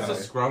what's going on? What's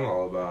the scrum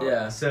all about?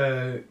 Yeah.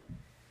 So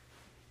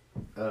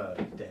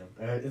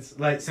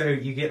it's so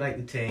you get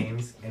the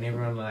teams and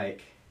everyone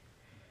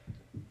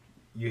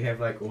you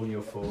have all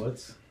your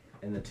forwards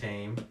in the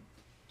team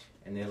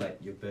and they're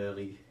your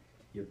burly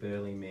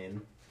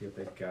men, your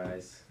big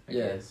guys, I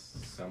guess,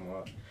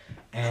 somewhat.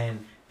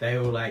 And they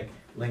all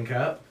link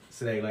up,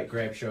 so they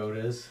grab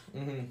shoulders,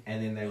 and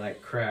then they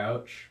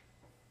crouch.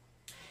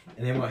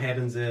 And then what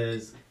happens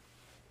is,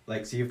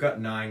 so you've got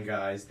 9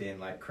 guys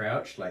then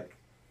crouched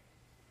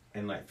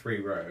in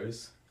 3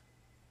 rows.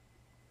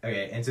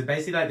 Okay, and so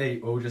basically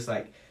they all just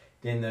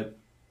then the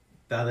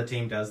other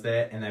team does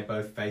that and they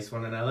both face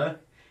one another,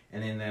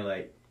 and then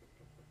they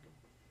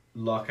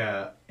lock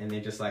up and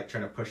they're just trying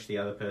to push the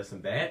other person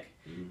back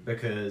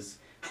because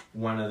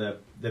one of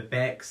the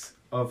backs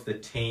of the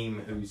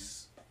team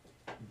who's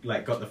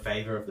got the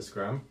favor of the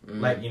scrum,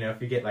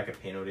 if you get a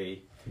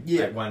penalty,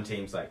 one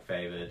team's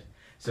favored,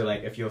 so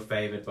if you're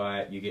favored by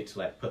it, you get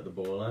to put the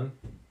ball in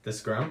the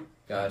scrum.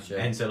 Gotcha. Mm.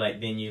 And so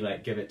then you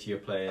give it to your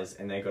players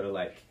and they got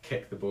to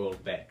kick the ball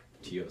back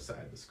to your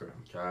side of the scrum.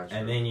 Gotcha.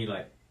 And then you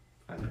I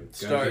don't know,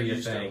 go do your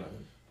thing.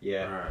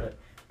 Yeah. Right.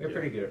 We're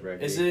pretty good at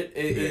rugby. Is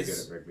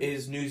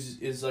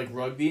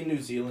rugby in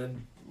New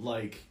Zealand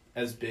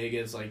as big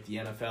as the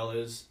NFL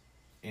is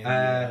in the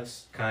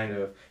US? Kind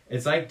of.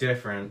 It's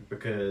different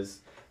because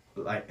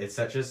it's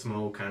such a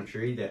small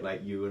country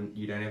that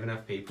you don't have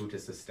enough people to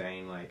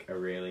sustain a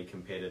really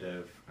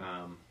competitive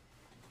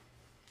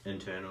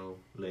internal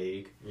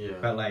league. Yeah.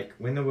 But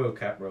when the World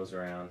Cup rolls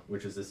around,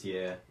 which is this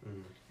year,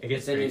 it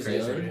gets in pretty New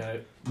crazy.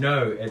 Zealand?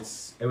 No,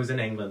 it was in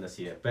England this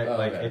year, but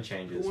it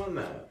changes. Who won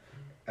that?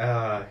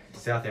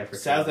 South Africa.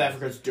 South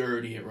Africa's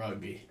dirty at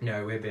rugby.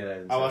 No, we're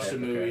better than I watched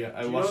South the Africa. movie.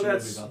 I watched the movie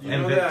about that. You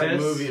know that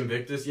movie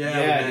Invictus?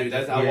 Yeah, dude.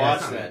 I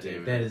watched that.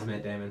 That is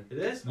Matt Damon. It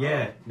is?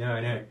 Yeah,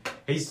 no.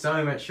 He's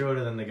so much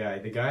shorter than the guy.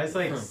 The guy's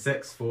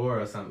 6'4"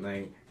 or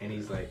something, and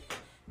he's cause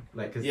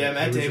Matt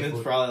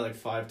Damon's probably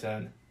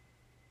 5'10".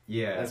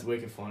 Yeah. That's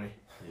wicked funny.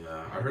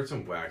 Yeah, I heard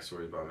some whack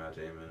stories about Matt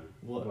Damon.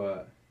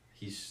 What?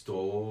 He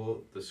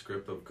stole the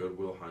script of Good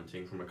Will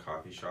Hunting from a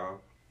coffee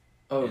shop.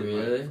 Oh,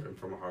 really?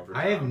 From a Harvard.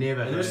 I have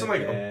never. And there's some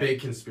like that. a big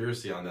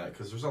conspiracy on that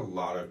because there's a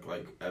lot of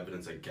like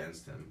evidence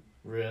against him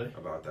Really?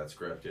 about that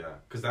script. Yeah,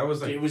 because that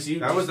was like Was he,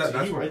 that was did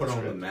that's he what write put the on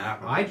the script?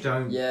 map. I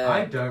don't. Yeah,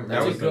 I don't.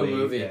 that's really a good believe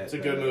movie. that, It's a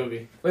good though.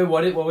 movie. Wait,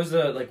 what was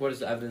the like? What is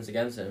the evidence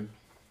against him?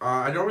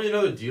 I don't really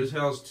know the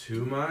details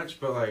too much,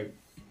 but like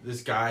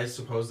this guy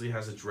supposedly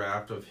has a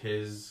draft of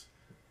his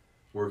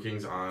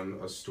workings on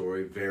a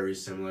story very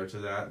similar to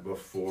that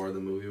before the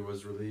movie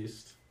was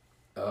released.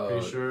 Oh,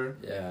 Pretty sure.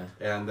 yeah.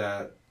 And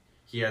that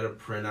he had a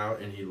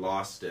printout and he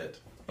lost it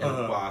in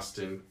a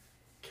Boston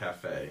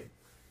cafe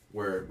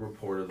where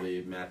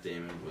reportedly Matt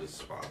Damon was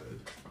spotted.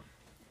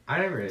 I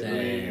don't really Dang.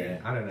 believe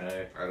it. I don't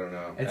know. I don't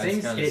know. It That's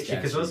seems kinda sketchy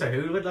because sketchy. also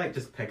who would like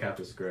just pick up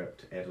a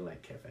script at a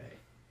like cafe?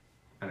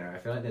 I don't know. I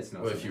feel like that's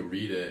not. Well, if you something-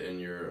 read it and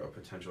you're a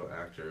potential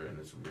actor and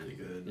it's really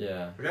good.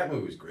 Yeah. Like, that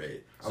movie was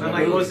great. So, I love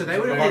like, that also, movie. they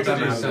would've I had love to that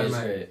do movie. so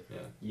much. Great.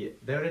 Yeah,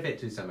 they would have had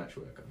to do so much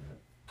work on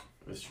that.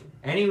 That's true.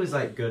 And he was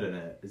like good in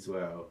it as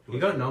well. He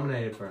Was got he?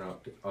 nominated for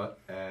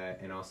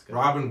an Oscar.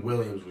 Robin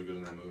Williams was good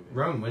in that movie.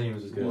 Robin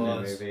Williams was good in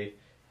that Was. movie.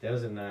 That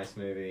was a nice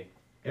movie.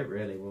 It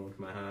really warmed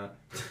my heart.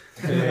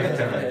 Big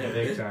time.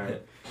 Big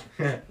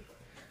time.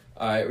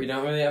 All right, we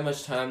don't really have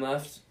much time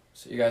left,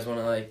 so you guys want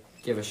to like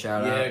give a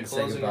shout out Yeah, and say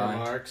closing goodbye?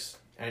 remarks.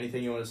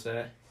 Anything you want to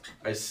say?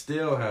 I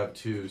still have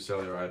 2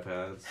 cellular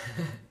iPads.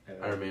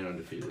 I Uh, remain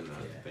undefeated in that.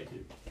 Yeah. Thank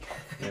you.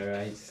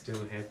 Alright,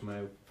 still have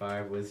my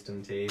 5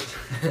 wisdom teeth.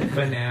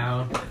 For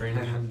now,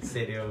 Brendan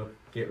said he'll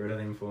get rid of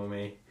them for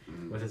me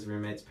with his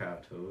roommate's power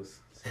tools.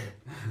 So,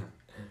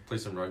 Play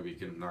some rugby,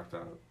 get him knocked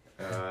out.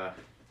 ow.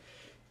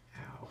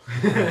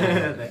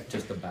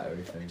 Just the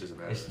battery thing. Just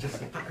about It's it.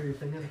 just a battery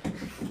thing.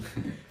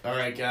 All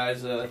right,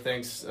 guys.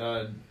 Thanks.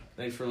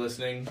 Thanks for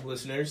listening,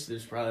 listeners.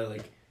 There's probably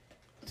like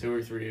 2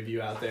 or 3 of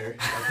you out there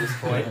at this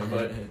point,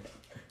 but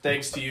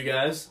thanks to you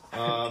guys.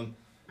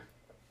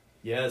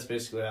 Yeah, that's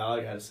basically all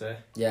I gotta say.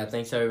 Yeah,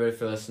 thanks everybody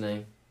for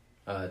listening.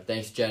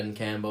 Thanks Jed and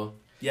Campbell.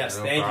 Yes,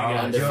 No thank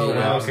problem. you guys. You're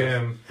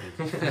Undefeated.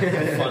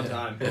 welcome. Fun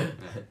time.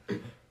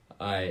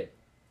 All right.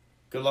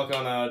 Good luck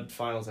on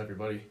finals,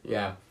 everybody.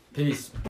 Yeah. Peace.